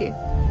सुन के।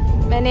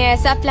 मैंने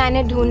ऐसा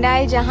प्लैनेट ढूंढा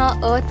है जहां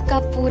अर्थ का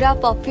पूरा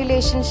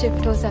पॉपुलेशन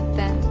शिफ्ट हो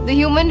सकता है। The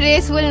human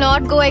race will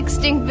not go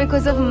extinct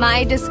because of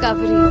my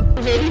discovery.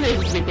 Very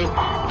nice, बेटे।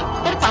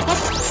 और पापा?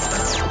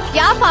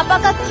 क्या पापा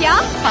का क्या?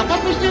 पापा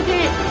पूछ रहे थे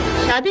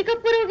शादी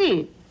कब करोगी?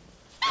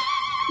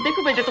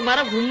 देखो बेटे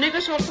तुम्हारा घूमने का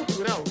शौक तो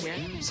पूरा हो गया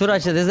है। So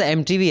Racha, there's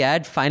an MTV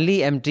ad. Finally,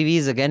 MTV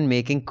is again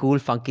making cool,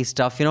 funky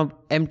stuff.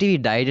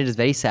 MTV died. It is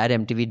very sad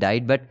MTV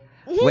died, but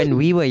when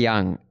we were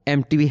young,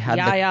 MTV had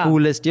the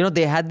coolest,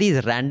 they had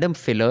these random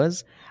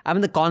fillers. I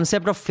mean, the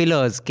concept of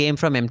fillers came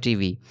from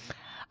MTV.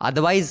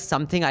 Otherwise,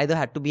 something either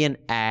had to be an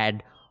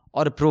ad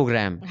or a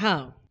program.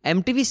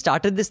 MTV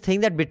started this thing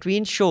that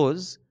between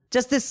shows,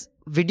 just this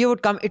video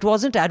would come. It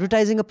wasn't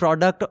advertising a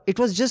product. It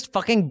was just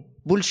fucking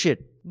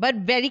bullshit. But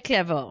very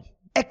clever.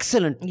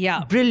 Excellent.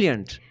 Yeah.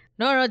 Brilliant.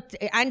 No.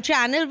 And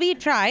Channel V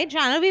tried.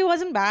 Channel V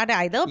wasn't bad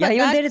either. Yeah, but even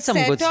that they did some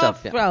set good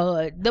stuff.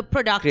 The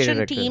production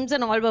Creative teams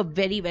and all were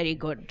very, very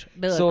good.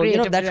 So,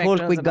 that whole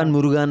Quick Gun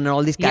Murugan and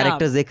all these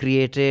characters they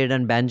created,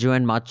 and Banjo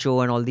and Macho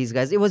and all these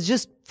guys, it was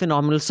just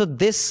phenomenal. So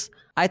this,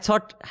 I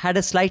thought, had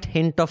a slight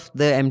hint of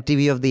the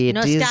MTV of the 80s.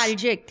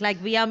 Nostalgic. Like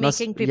we are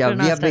making people nostalgic.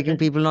 Yeah, we are making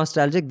people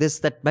nostalgic.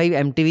 That by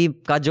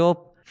MTV ka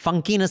jo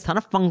funkiness tha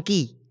na,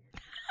 funky.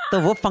 So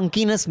wo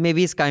funkiness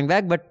maybe is coming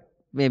back, but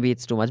maybe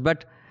it's too much.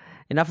 But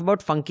enough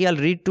about funky. I'll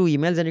read 2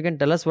 emails and you can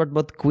tell us what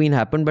about Queen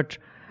happened. But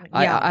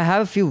I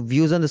have a few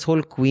views on this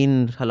whole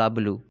Queen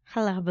hullabaloo.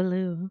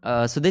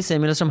 So this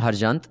email is from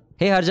Harjant.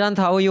 Hey Harjant,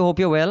 how are you? Hope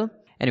you're well.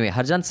 Anyway,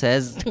 Harjant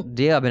says,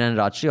 Dear Abhin and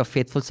Rajshri, a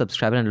faithful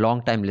subscriber and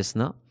long-time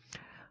listener.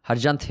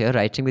 Harjant here,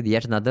 writing with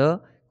yet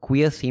another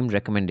queer-themed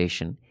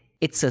recommendation.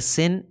 It's a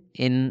sin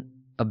in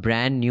a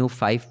brand new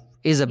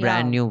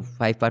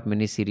 5-part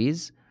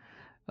miniseries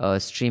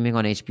streaming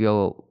on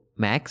HBO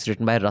Max,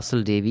 written by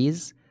Russell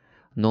Davies,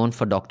 known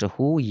for Doctor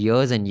Who,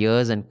 Years and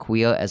Years and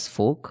Queer as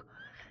Folk.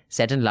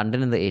 Set in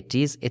London in the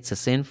 80s, It's a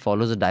Sin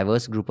follows a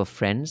diverse group of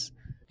friends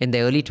in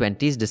their early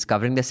 20s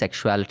discovering their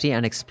sexuality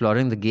and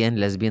exploring the gay and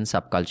lesbian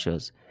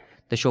subcultures.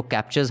 The show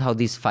captures how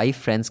these 5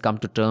 friends come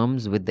to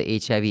terms with the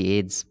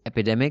HIV/AIDS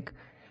epidemic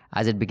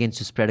as it begins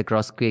to spread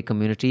across queer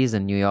communities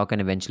in New York and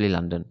eventually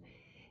London.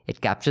 It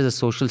captures the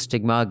social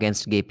stigma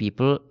against gay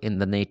people in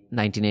the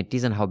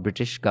 1980s and how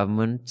British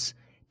government's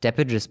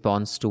tepid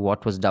response to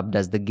what was dubbed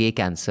as the gay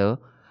cancer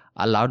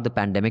allowed the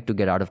pandemic to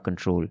get out of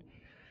control.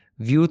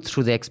 Viewed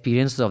through the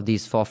experiences of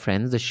these 4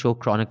 friends, the show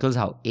chronicles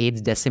how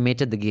AIDS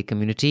decimated the gay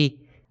community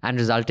and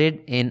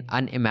resulted in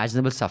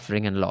unimaginable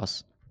suffering and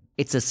loss.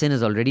 It's a Sin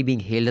is already being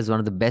hailed as one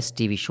of the best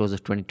TV shows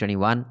of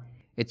 2021.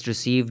 It's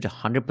received a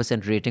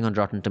 100% rating on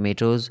Rotten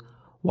Tomatoes.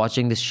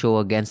 Watching this show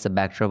against the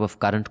backdrop of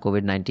current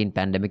COVID-19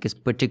 pandemic is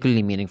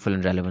particularly meaningful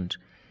and relevant.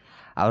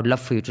 I would love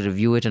for you to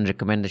review it and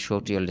recommend the show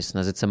to your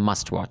listeners. It's a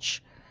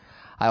must-watch.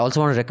 I also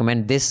want to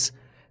recommend this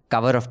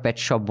cover of Pet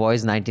Shop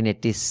Boys'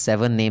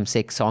 1987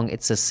 namesake song,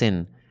 It's a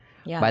Sin,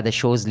 by the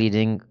show's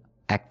leading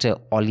actor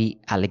Ollie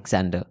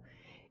Alexander.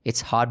 It's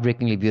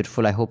heartbreakingly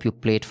beautiful. I hope you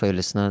play it for your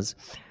listeners.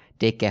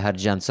 Take care,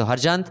 Harjant. So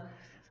Harjant,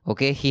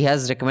 okay, he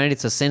has recommended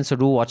It's a Sin, so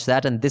do watch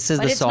that. And this is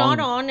the song. But it's not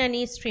on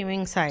any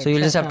streaming site. So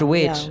you'll just have to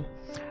wait. Yeah.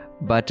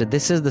 But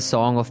this is the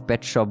song of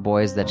Pet Shop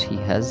Boys that he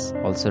has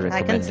also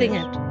recommended. I can sing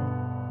it.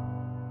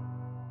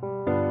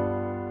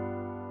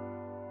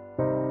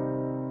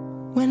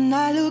 When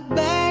I look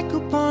back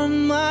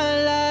upon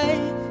my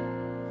life,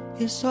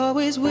 it's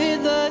always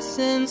with a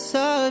sense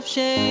of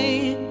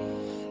shame.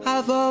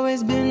 I've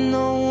always been the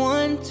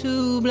one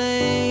to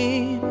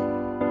blame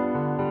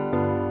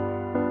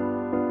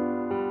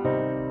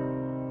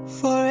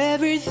for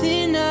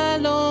everything I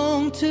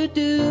long to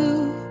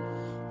do.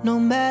 No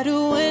matter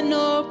when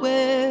or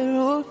where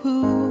or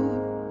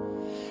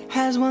who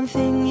has one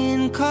thing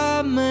in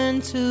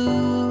common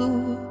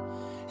too.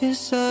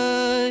 It's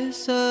a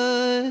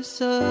sin.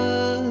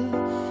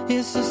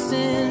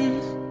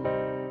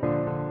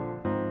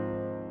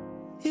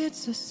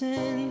 It's a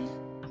sin.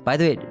 By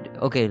the way,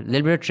 okay, a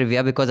little bit of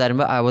trivia, because I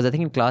remember I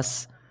think in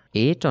class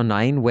 8 or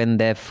 9 when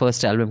their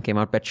first album came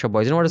out, Pet Shop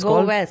Boys. You know what it's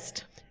called? Go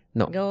West.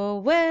 No. Go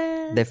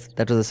West.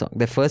 That was the song.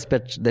 Their first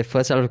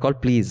album was called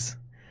Please.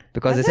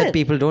 Because they said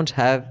people don't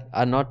have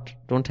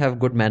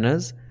good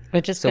manners.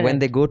 Which is so correct. When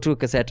they go to a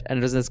cassette and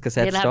it was this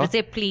cassette You'll store, have to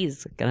say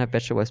please. Can I have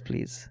Pet Shop Boys,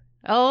 please?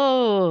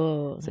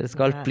 Oh. So it's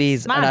called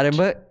Please. Smart. And I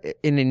remember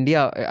in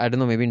India, I don't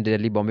know, maybe in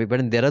Delhi, Bombay,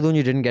 but in Dehradun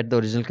you didn't get the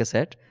original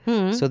cassette.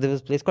 So there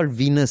was a place called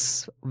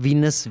Venus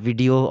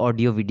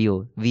Audio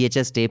Video.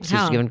 VHS tapes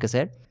used to give on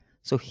cassette.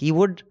 So he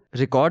would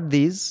record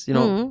these,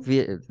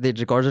 they'd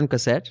record on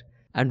cassette.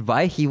 And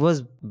why he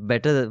was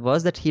better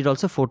was that he'd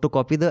also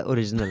photocopy the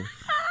original.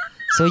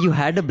 So you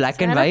had a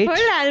black and white. A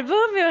full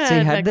album. So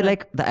you had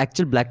the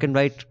actual black and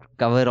white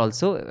cover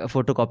also, a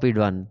photocopied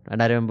one.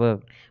 And I remember.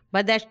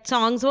 But that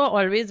songs were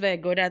always very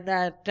good. And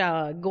that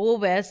Go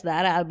West,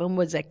 that album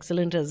was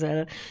excellent as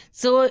well.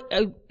 So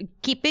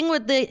keeping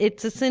with the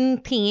It's a Sin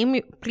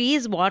theme,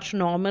 please watch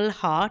Normal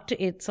Heart.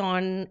 It's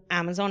on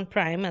Amazon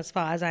Prime as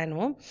far as I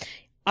know.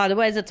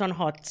 Otherwise, it's on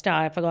Hotstar.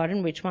 I've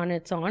forgotten which one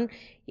it's on.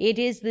 It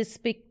is this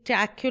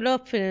spectacular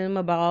film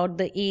about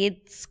the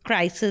AIDS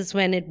crisis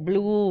when it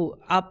blew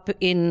up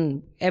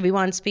in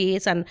everyone's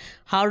face and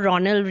how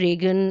Ronald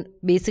Reagan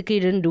basically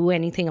didn't do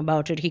anything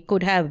about it. He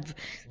could have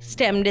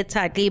stemmed it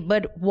slightly,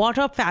 but what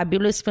a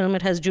fabulous film.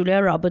 It has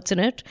Julia Roberts in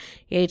it.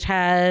 It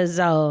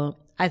has, I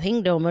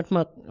think, Dermot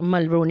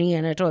Mulroney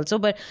in it also,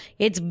 but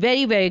it's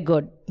very, very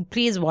good.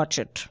 Please watch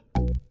it.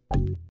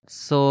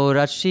 So,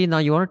 Rajshri, now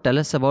you want to tell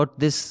us about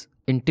this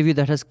interview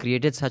that has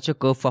created such a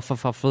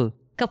kerfuffle.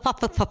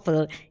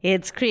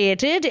 It's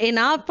created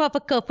enough of a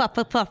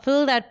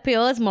kerfuffle that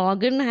Piers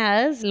Morgan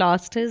has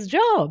lost his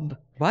job.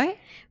 Why?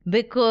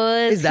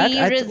 Because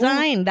he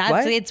resigned.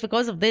 It's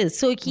because of this.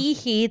 So he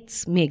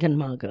hates Meghan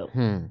Markle.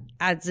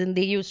 As in,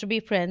 they used to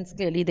be friends.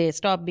 Clearly, they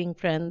stopped being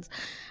friends.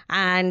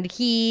 And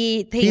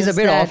he thinks he's a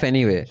bit off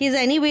anyway. He's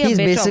a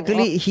bit off.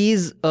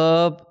 He's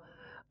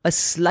a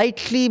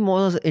slightly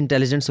more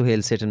intelligent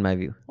Suhail Seth in my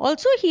view.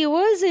 Also, he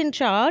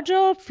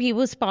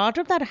was part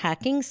of that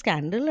hacking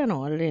scandal and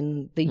all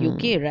in the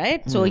UK,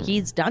 right? So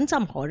he's done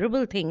some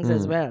horrible things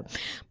as well.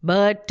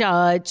 But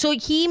so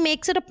he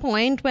makes it a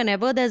point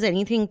whenever there's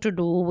anything to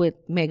do with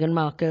Meghan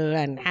Markle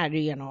and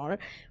Harry and all,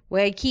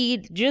 where he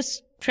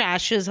just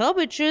trashes her,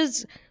 which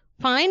is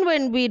fine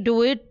when we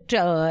do it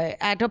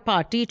at a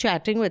party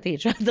chatting with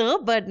each other,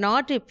 but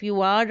not if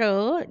you are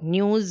a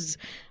news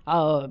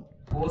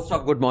host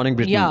of Good Morning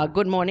Britain. Yeah,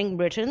 Good Morning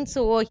Britain.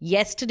 So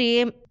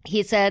yesterday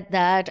he said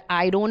that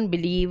I don't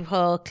believe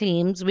her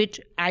claims, which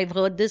I've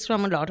heard this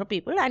from a lot of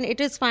people, and it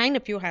is fine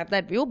if you have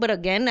that view, but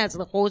again, as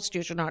the host,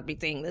 you should not be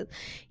saying this.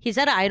 He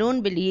said, I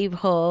don't believe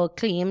her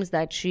claims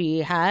that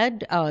she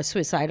had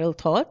suicidal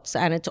thoughts,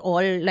 and it's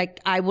all like,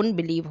 I wouldn't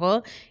believe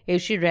her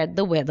if she read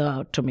the weather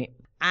out to me.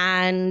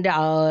 And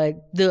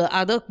the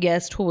other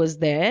guest who was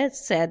there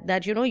said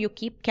that, you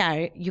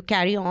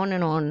carry on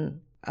and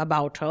on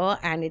about her,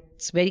 and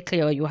it's very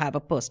clear you have a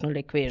personal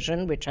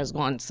equation which has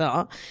gone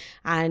sour,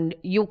 and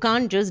you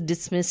can't just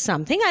dismiss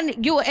something,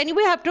 and you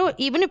anyway have to,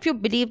 even if you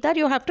believe that,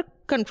 you have to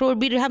control,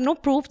 we have no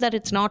proof that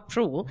it's not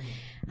true.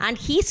 And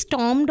he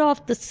stormed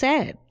off the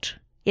set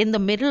in the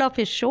middle of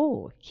his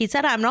show. He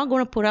said, I'm not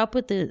going to put up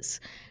with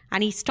this.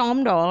 And he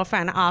stormed off,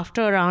 and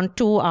after around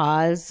 2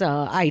 hours,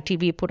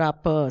 ITV put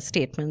up a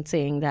statement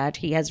saying that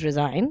he has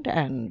resigned.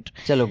 And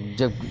Chalo,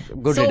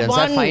 good riddance.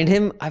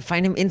 I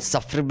find him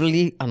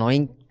insufferably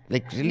annoying.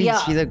 Like really,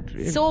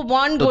 she's so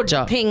one good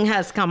thing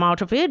has come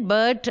out of it,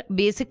 but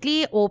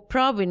basically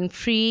Oprah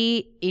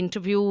Winfrey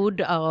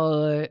interviewed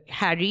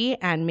Harry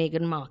and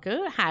Meghan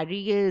Markle.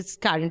 Harry is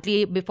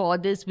currently, before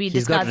this we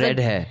discussed, he's got red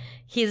hair.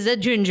 He's a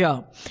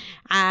ginger,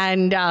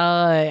 and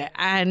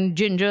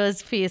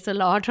gingers face a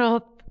lot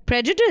of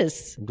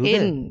prejudice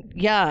in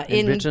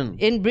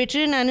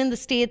Britain and in the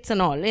States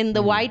and all. In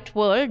the white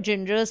world,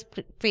 gingers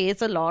face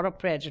a lot of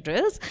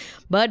prejudice,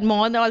 but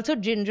more also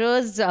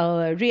gingers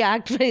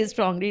react very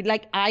strongly.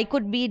 Like, I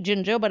could be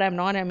ginger, but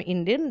I'm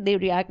Indian. They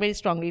react very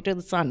strongly to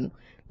the sun,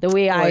 the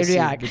way I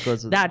react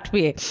that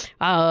way.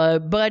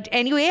 But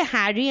anyway,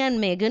 Harry and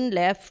Meghan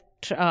left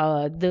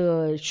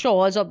the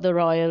shores of the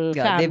royal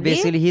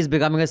family. He's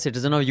becoming a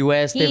citizen of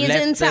US. He's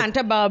in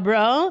Santa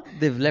Barbara.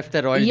 They've left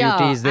their royal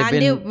duties.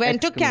 They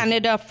went to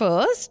Canada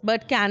first,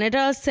 but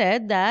Canada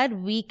said that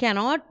we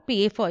cannot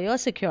pay for your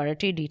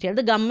security detail.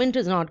 The government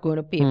is not going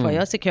to pay for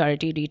your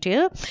security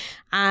detail.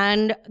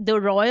 And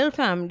the royal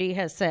family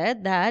has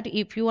said that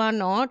if you are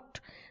not,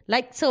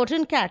 like,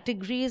 certain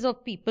categories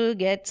of people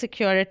get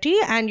security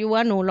and you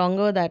are no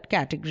longer that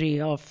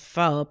category of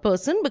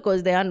person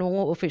because there are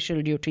no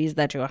official duties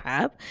that you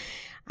have.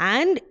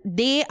 And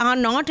they are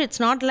not, it's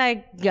not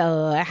like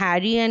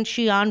Harry and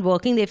she aren't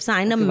working. They've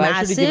signed a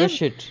massive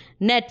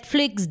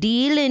Netflix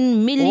deal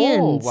in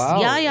millions. Oh, wow.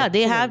 Yeah,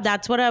 they have.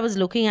 That's what I was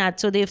looking at.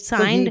 So they've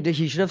signed. So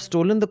he should have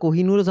stolen the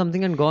Kohinoor or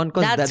something and gone.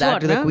 Because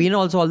the Queen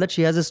also, all that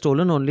she has is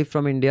stolen only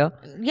from India.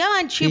 Yeah,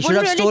 and she should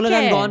have really stolen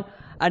care. And gone.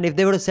 And if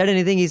they would have said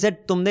anything, he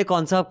said, "Tumne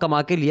kaun sa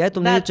kama ke liya hai?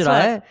 Tumne jo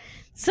churaya hai."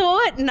 So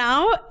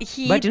now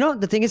he. But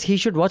the thing is, he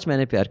should watch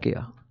Maine Pyar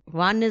Kiya.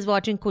 One is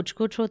watching Kuch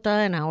Kuch Hota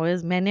and now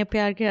is Maine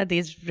Pyar Kiya.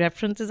 These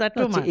references are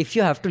too much. If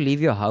you have to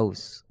leave your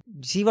house,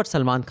 see what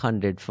Salman Khan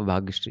did for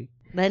Bhagyashree.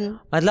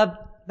 Then. मतलब.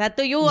 That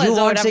to you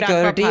want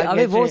security.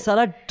 अबे वो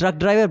साला truck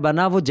driver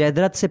बना, वो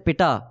जयद्रथ से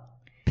पिटा.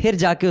 फिर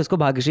जाके उसको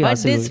भाग्यश्री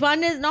हासिल हुई. But this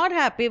one is not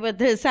happy with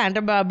his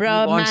Santa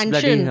Barbara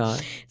mansion.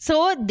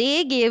 So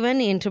they gave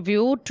an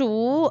interview to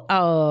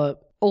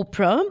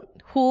Oprah,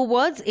 who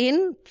was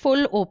in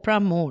full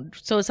Oprah mode.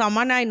 So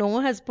someone I know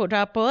has put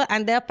up her,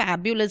 and they're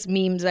fabulous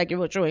memes like you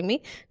were showing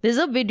me. There's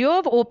a video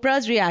of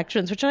Oprah's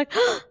reactions, which are like,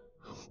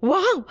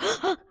 wow,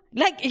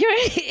 like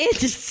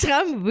it's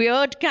some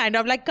weird kind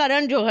of like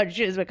Karan Johar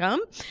she has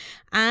become.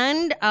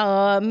 And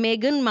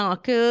Meghan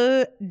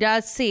Markle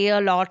does say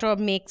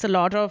makes a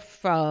lot of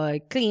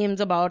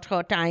claims about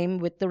her time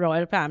with the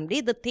royal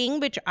family. The thing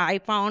which I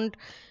found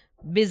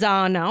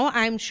bizarre now,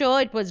 I'm sure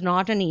it was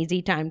not an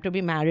easy time to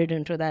be married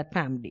into that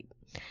family.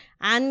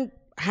 And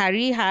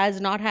Harry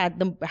has not had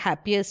the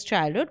happiest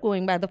childhood,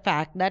 going by the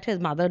fact that his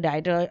mother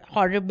died a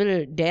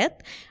horrible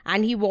death,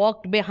 and he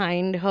walked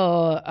behind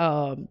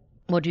her,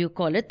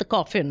 the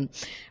coffin.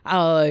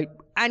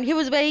 And he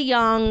was very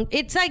young.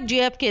 It's like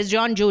JFK's,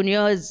 John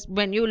Jr.'s.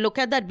 When you look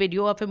at that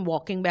video of him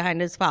walking behind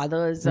his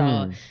father's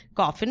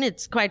coffin,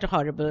 it's quite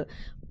horrible.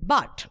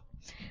 But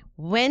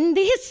when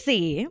they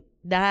say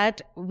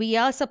that we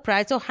are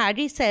surprised, so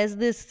Harry says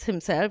this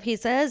himself. He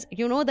says,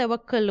 there were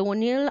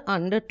colonial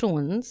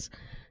undertones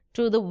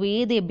to the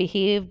way they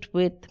behaved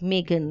with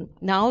Meghan.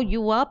 Now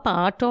you are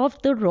part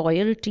of the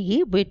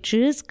royalty, which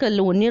is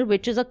colonial,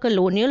 which is a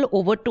colonial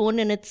overtone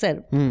in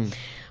itself.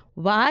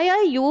 Why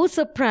are you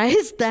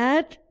surprised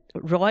that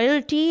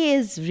royalty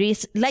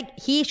is like,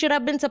 he should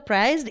have been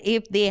surprised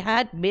if they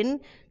had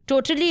been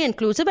totally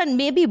inclusive, and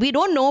maybe we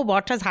don't know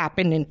what has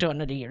happened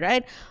internally,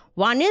 right?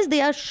 One is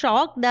they are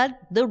shocked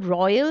that the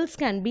royals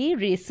can be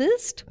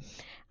racist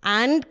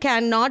and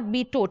cannot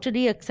be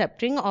totally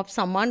accepting of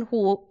someone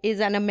who is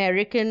an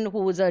American,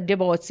 who's a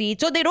divorcee.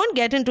 So they don't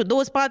get into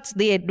those parts,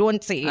 they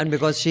don't say. And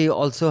because she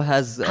also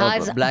has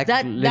black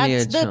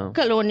lineage. That's the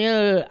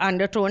colonial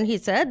undertone, he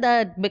said,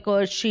 that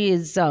because she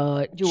is...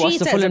 you watched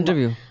the full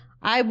interview?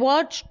 I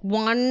watched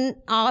 1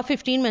 hour,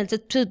 15 minutes,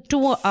 it's a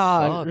 2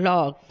 hour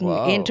long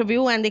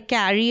interview, and they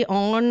carry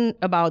on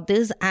about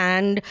this.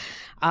 And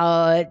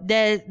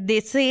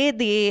they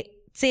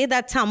say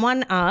that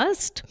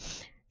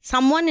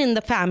someone in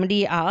the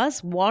family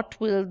asked, what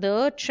will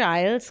the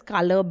child's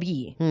color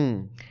be?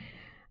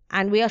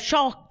 And we are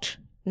shocked.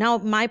 Now,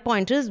 my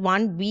point is,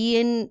 we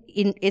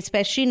in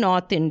especially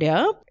North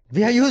India,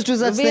 we are used to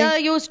such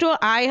things.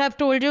 I have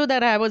told you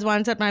that I was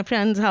once at my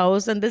friend's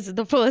house, and this is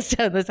the first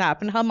time this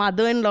happened. Her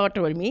mother-in-law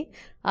told me,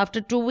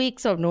 after 2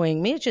 weeks of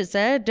knowing me, she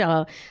said,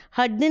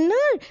 "Har din na,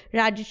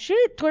 Rajeshri,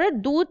 thoda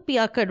doodh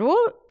piya karo,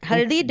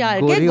 haldi dal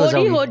ke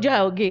gori ho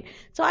jaogi."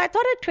 So I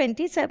thought at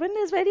 27,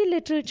 there's very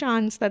little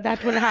chance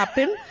that will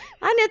happen.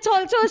 And it's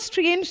also a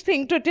strange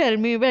thing to tell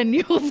me when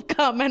you've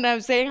come and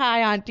I'm saying,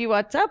 "Hi, auntie,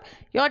 what's up?"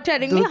 You're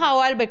telling me how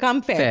I'll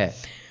become fair.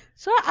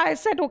 So I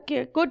said,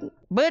 okay, good.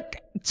 But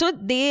so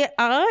they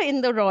are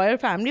in the royal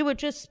family,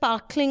 which is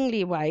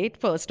sparklingly white,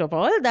 first of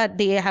all, that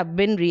they have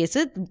been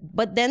racist.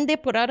 But then they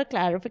put out a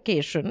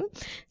clarification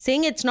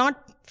saying it's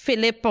not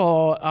Philip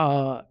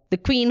or the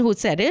Queen who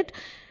said it.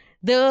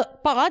 The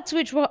parts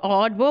which were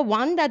odd were,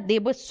 one, that they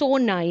were so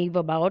naive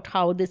about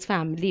how this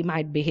family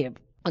might behave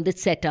or this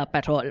setup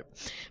at all.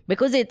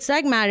 Because it's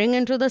like marrying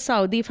into the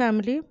Saudi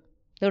family,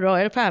 the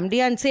royal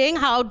family, and saying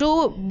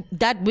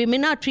that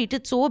women are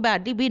treated so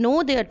badly. We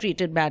know they are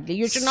treated badly.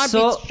 You should not be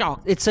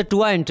shocked. It's a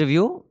 2-hour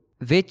interview,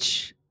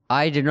 which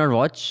I did not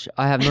watch.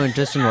 I have no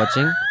interest in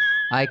watching.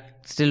 I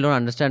still don't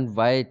understand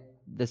why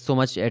there's so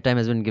much airtime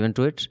has been given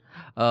to it.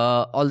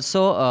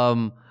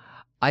 Also,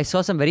 I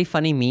saw some very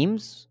funny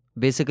memes.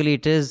 Basically,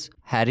 it is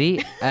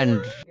Harry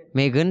and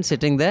Meghan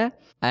sitting there,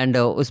 and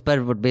us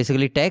par would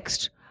basically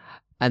text,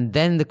 and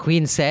then the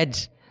Queen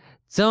said,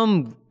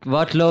 "Tum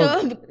what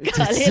log?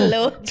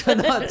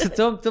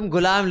 Tum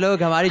gulam log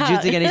hamari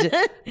joote ke niche."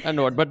 And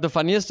what? But the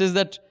funniest is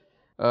that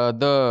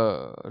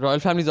the royal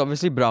family is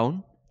obviously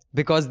brown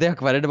because they are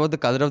worried about the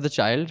color of the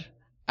child,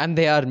 and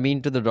they are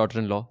mean to the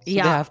daughter-in-law. So they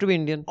have to be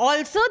Indian.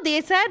 Also, they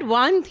said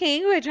one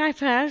thing which I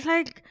felt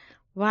like,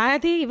 why are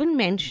they even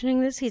mentioning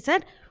this? He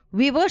said,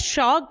 we were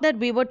shocked that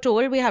we were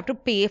told we have to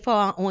pay for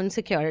our own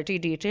security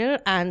detail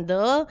and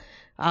the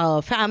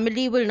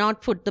family will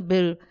not foot the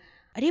bill.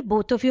 Arey,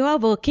 both of you are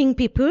working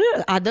people.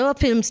 Other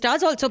film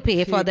stars also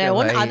pay for their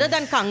own, other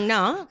than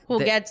Kangna,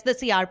 who gets the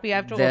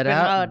CRPF to open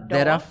her door.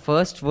 There are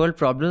first world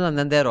problems and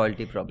then there are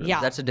royalty problems.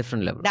 Yeah. That's a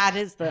different level. That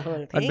is the whole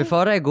thing. But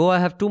before I go, I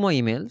have 2 more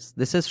emails.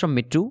 This is from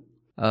Mittu.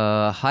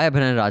 Hi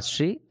Abhinay and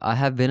Rajshri. I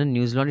have been a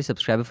News Laundry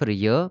subscriber for a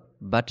year,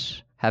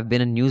 but have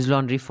been a News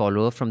Laundry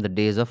follower from the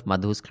days of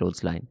Madhu's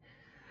Clothesline.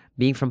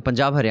 Being from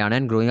Punjab, Haryana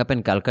and growing up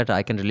in Calcutta,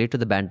 I can relate to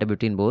the banter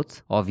between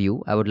both of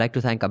you. I would like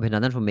to thank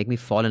Abhinandan for making me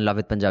fall in love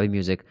with Punjabi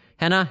music.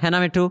 Henna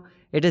Mittu,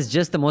 it is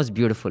just the most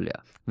beautiful,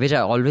 which I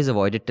always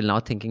avoided till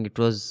now, thinking it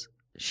was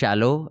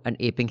shallow and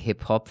aping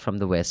hip-hop from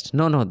the West.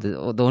 No,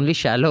 the only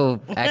shallow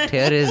act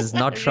here is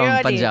not from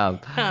really?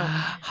 Punjab.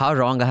 How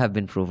wrong I have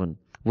been proven.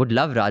 Would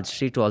love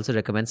Rajshri to also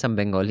recommend some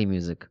Bengali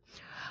music.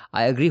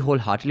 I agree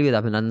wholeheartedly with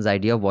Abhinandan's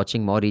idea of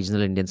watching more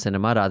regional Indian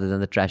cinema rather than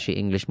the trashy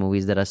English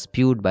movies that are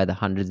spewed by the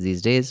hundreds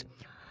these days.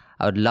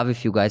 I would love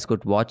if you guys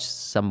could watch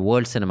some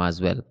world cinema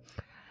as well.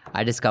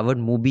 I discovered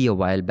Mubi a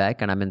while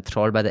back and I'm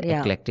enthralled by the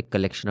eclectic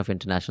collection of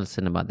international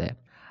cinema there.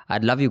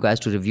 I'd love you guys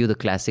to review the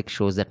classic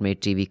shows that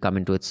made TV come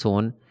into its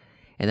own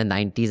in the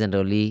 90s and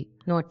early...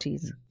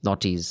 Noughties.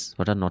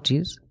 What are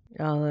noughties?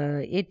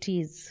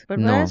 80s. But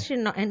no.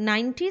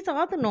 90s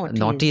are the noughties.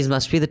 Noughties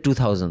must be the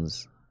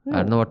 2000s. No,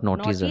 I don't know what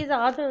noughties are. Noughties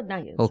are the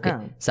 90s. Okay.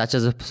 Such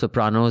as The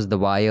Sopranos, The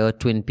Wire,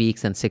 Twin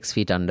Peaks and 6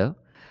 Feet Under.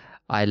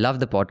 I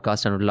love the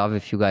podcast and would love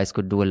if you guys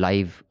could do a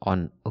live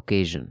on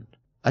occasion.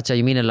 Acha,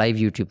 you mean a live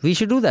YouTube? We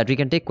should do that. We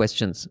can take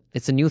questions.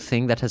 It's a new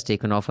thing that has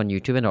taken off on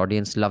YouTube and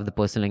audience love the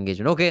personal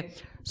engagement. Okay.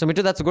 So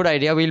Mittu, that's a good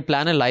idea. We'll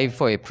plan a live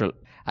for April.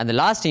 And the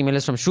last email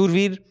is from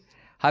Shurveer.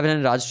 Hi, Abhinay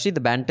and Rajshri.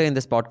 The banter in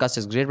this podcast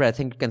is great, but I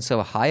think it can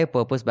serve a higher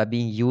purpose by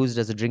being used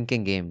as a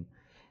drinking game.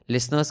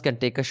 Listeners can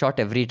take a shot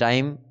every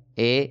time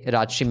A.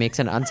 Rajshri makes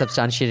an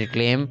unsubstantiated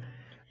claim.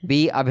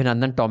 B.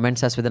 Abhinandan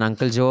torments us with an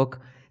uncle joke.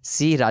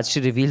 C.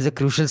 Rajshri reveals a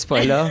crucial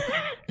spoiler.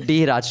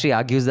 D. Rajshri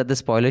argues that the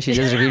spoiler she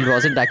just revealed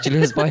wasn't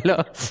actually a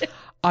spoiler.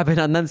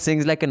 Abhinandan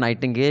sings like a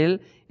nightingale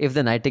if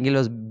the nightingale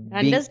was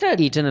being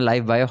eaten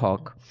alive by a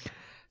hawk.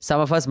 Some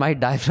of us might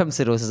die from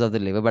cirrhosis of the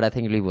liver, but I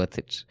think it'll be worth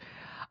it.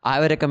 I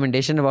have a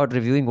recommendation about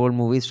reviewing old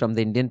movies from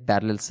the Indian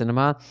parallel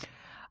cinema.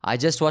 I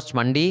just watched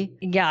Mandi.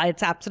 Yeah,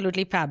 it's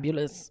absolutely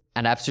fabulous.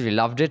 And absolutely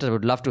loved it. I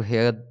would love to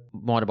hear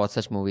more about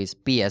such movies.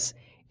 P.S.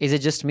 Is it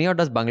just me or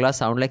does Bangla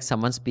sound like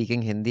someone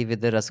speaking Hindi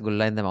with the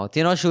rasgulla in the mouth?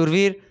 You know,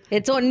 Shurveer.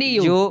 It's only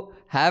you. You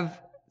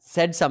have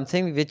said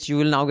something which you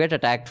will now get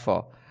attacked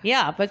for.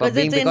 Yeah, because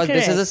it's because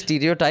this is a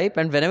stereotype.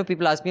 And whenever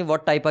people ask me,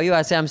 what type are you?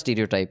 I say, I'm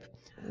stereotype.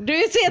 Do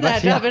you say that?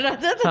 I've never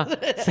heard you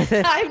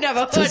say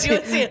that.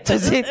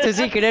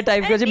 तुसी किधर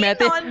type करो जी मैं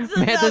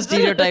तो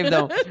stereotype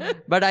दाऊँ.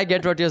 But I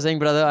get what you're saying,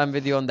 brother. I'm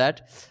with you on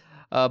that.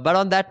 But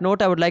on that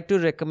note, I would like to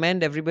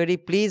recommend everybody,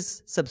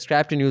 please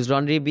subscribe to News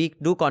Laundry. We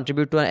do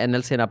contribute to an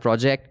NL Sena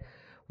project.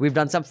 We've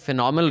done some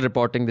phenomenal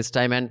reporting this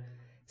time, and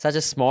such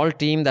a small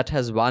team that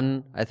has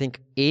won, I think,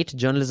 8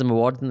 journalism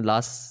awards in the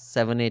last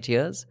 7-8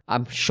 years.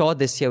 I'm sure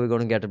this year we're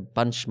going to get a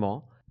bunch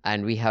more.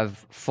 And we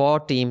have 4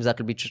 teams that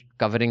will be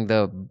covering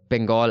the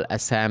Bengal,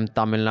 Assam,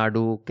 Tamil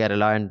Nadu,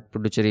 Kerala and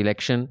Puducherry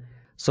election.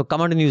 So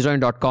come on to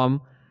newslaundry.com,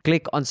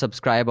 click on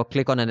subscribe or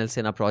click on NL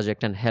Sena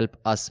project and help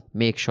us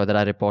make sure that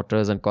our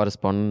reporters and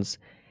correspondents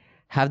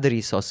have the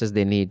resources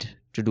they need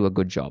to do a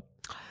good job.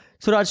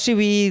 So Rajshri,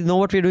 we know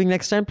what we're doing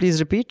next time. Please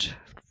repeat.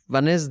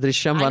 One is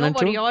Drishyam 1 and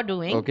 2. I know what you're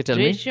doing. Okay, tell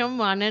me. Drishyam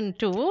 1 and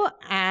 2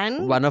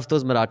 and... one of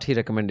those Marathi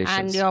recommendations.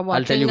 And you're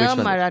watching a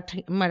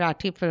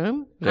Marathi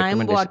film.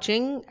 I'm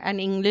watching an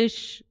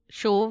English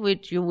show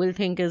which you will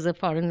think is a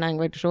foreign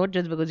language show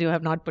just because you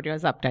have not put your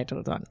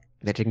subtitles on.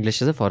 That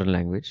English is a foreign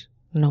language?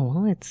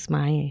 No, it's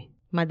my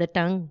mother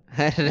tongue.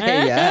 Brown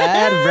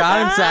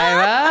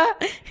Saiva.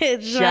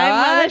 It's my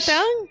mother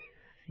tongue.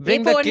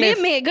 If only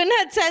Meghan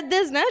had said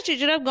this, she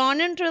should have gone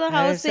into the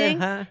house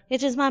saying,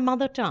 it is my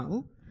mother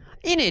tongue.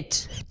 In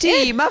it,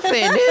 tea,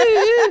 muffin.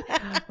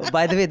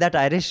 By the way, that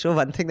Irish show,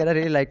 one thing that I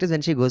really liked is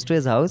when she goes to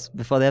his house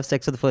before they have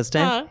sex for the first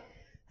time.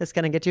 Says,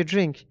 can I get you a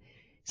drink?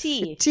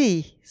 Tea.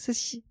 Tea.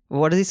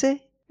 What does he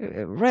say?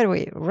 Right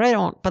away, right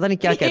on. पता नहीं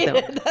क्या कहते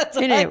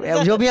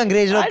हैं. जो भी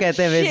अंग्रेज लोग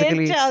कहते हैं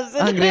basically.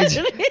 अंग्रेज.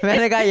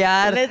 मैंने कहा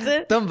यार,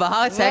 तुम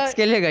वहाँ sex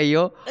के लिए गई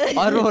हो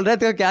और बोल रहे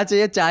थे क्या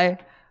चाहिए चाय.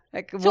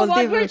 So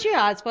what will she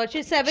ask for?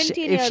 She's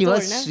 17 years old. If she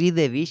was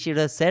Sridevi, she would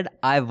have said,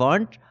 I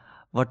want...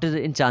 What is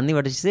in Chandni?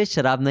 What did she say?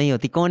 शराब नहीं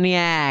होती.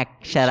 Cognac.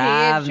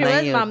 शराब नहीं होती.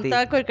 If she was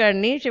Mamta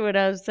Kulkarni, she would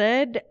have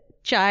said,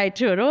 चाय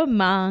छोड़ो,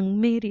 मांग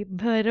मेरी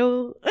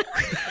भरो.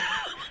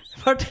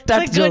 What a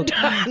touch joke.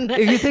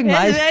 If you think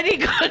it's very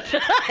good.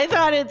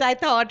 I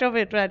thought of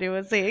it when you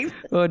were saying.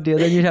 Oh dear,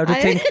 then you have to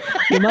think.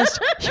 You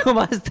must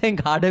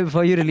think harder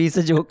before you release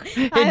a joke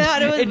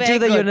into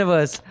the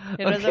universe.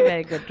 It was a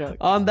very good joke.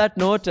 On that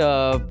note,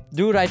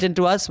 do write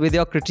into us with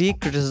your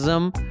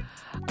criticism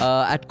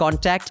at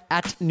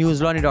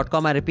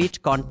contact@newslaundry.com. I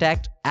repeat,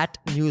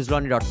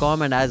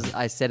 contact@newslaundry.com. And as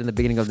I said in the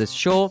beginning of this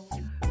show,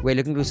 we're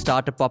looking to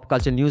start a pop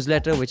culture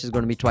newsletter, which is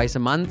going to be twice a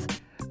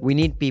month. We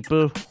need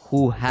people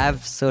who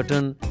have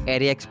certain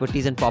area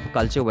expertise in pop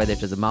culture, whether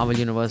it is the Marvel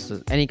Universe,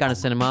 or any kind of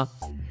cinema.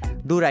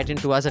 Do write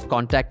into us at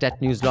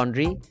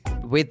contact@newslaundry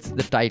with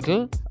the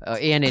title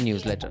ANA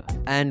Newsletter.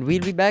 And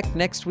we'll be back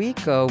next week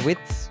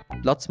with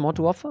lots more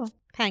to offer.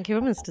 Thank you,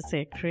 Mr.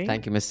 Sekri.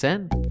 Thank you, Miss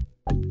Sen.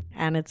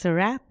 And it's a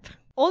wrap.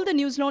 All the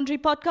News Laundry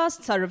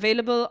podcasts are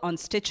available on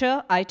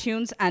Stitcher,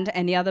 iTunes, and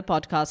any other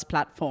podcast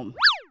platform.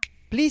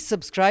 Please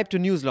subscribe to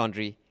News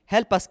Laundry.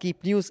 Help us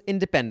keep news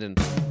independent.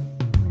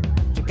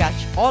 To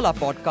catch all our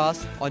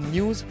podcasts on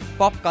news,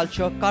 pop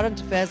culture,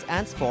 current affairs,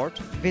 and sport,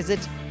 visit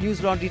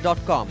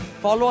newslaundry.com.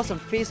 Follow us on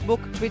Facebook,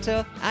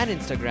 Twitter, and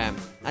Instagram,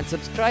 and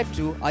subscribe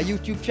to our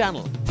YouTube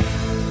channel.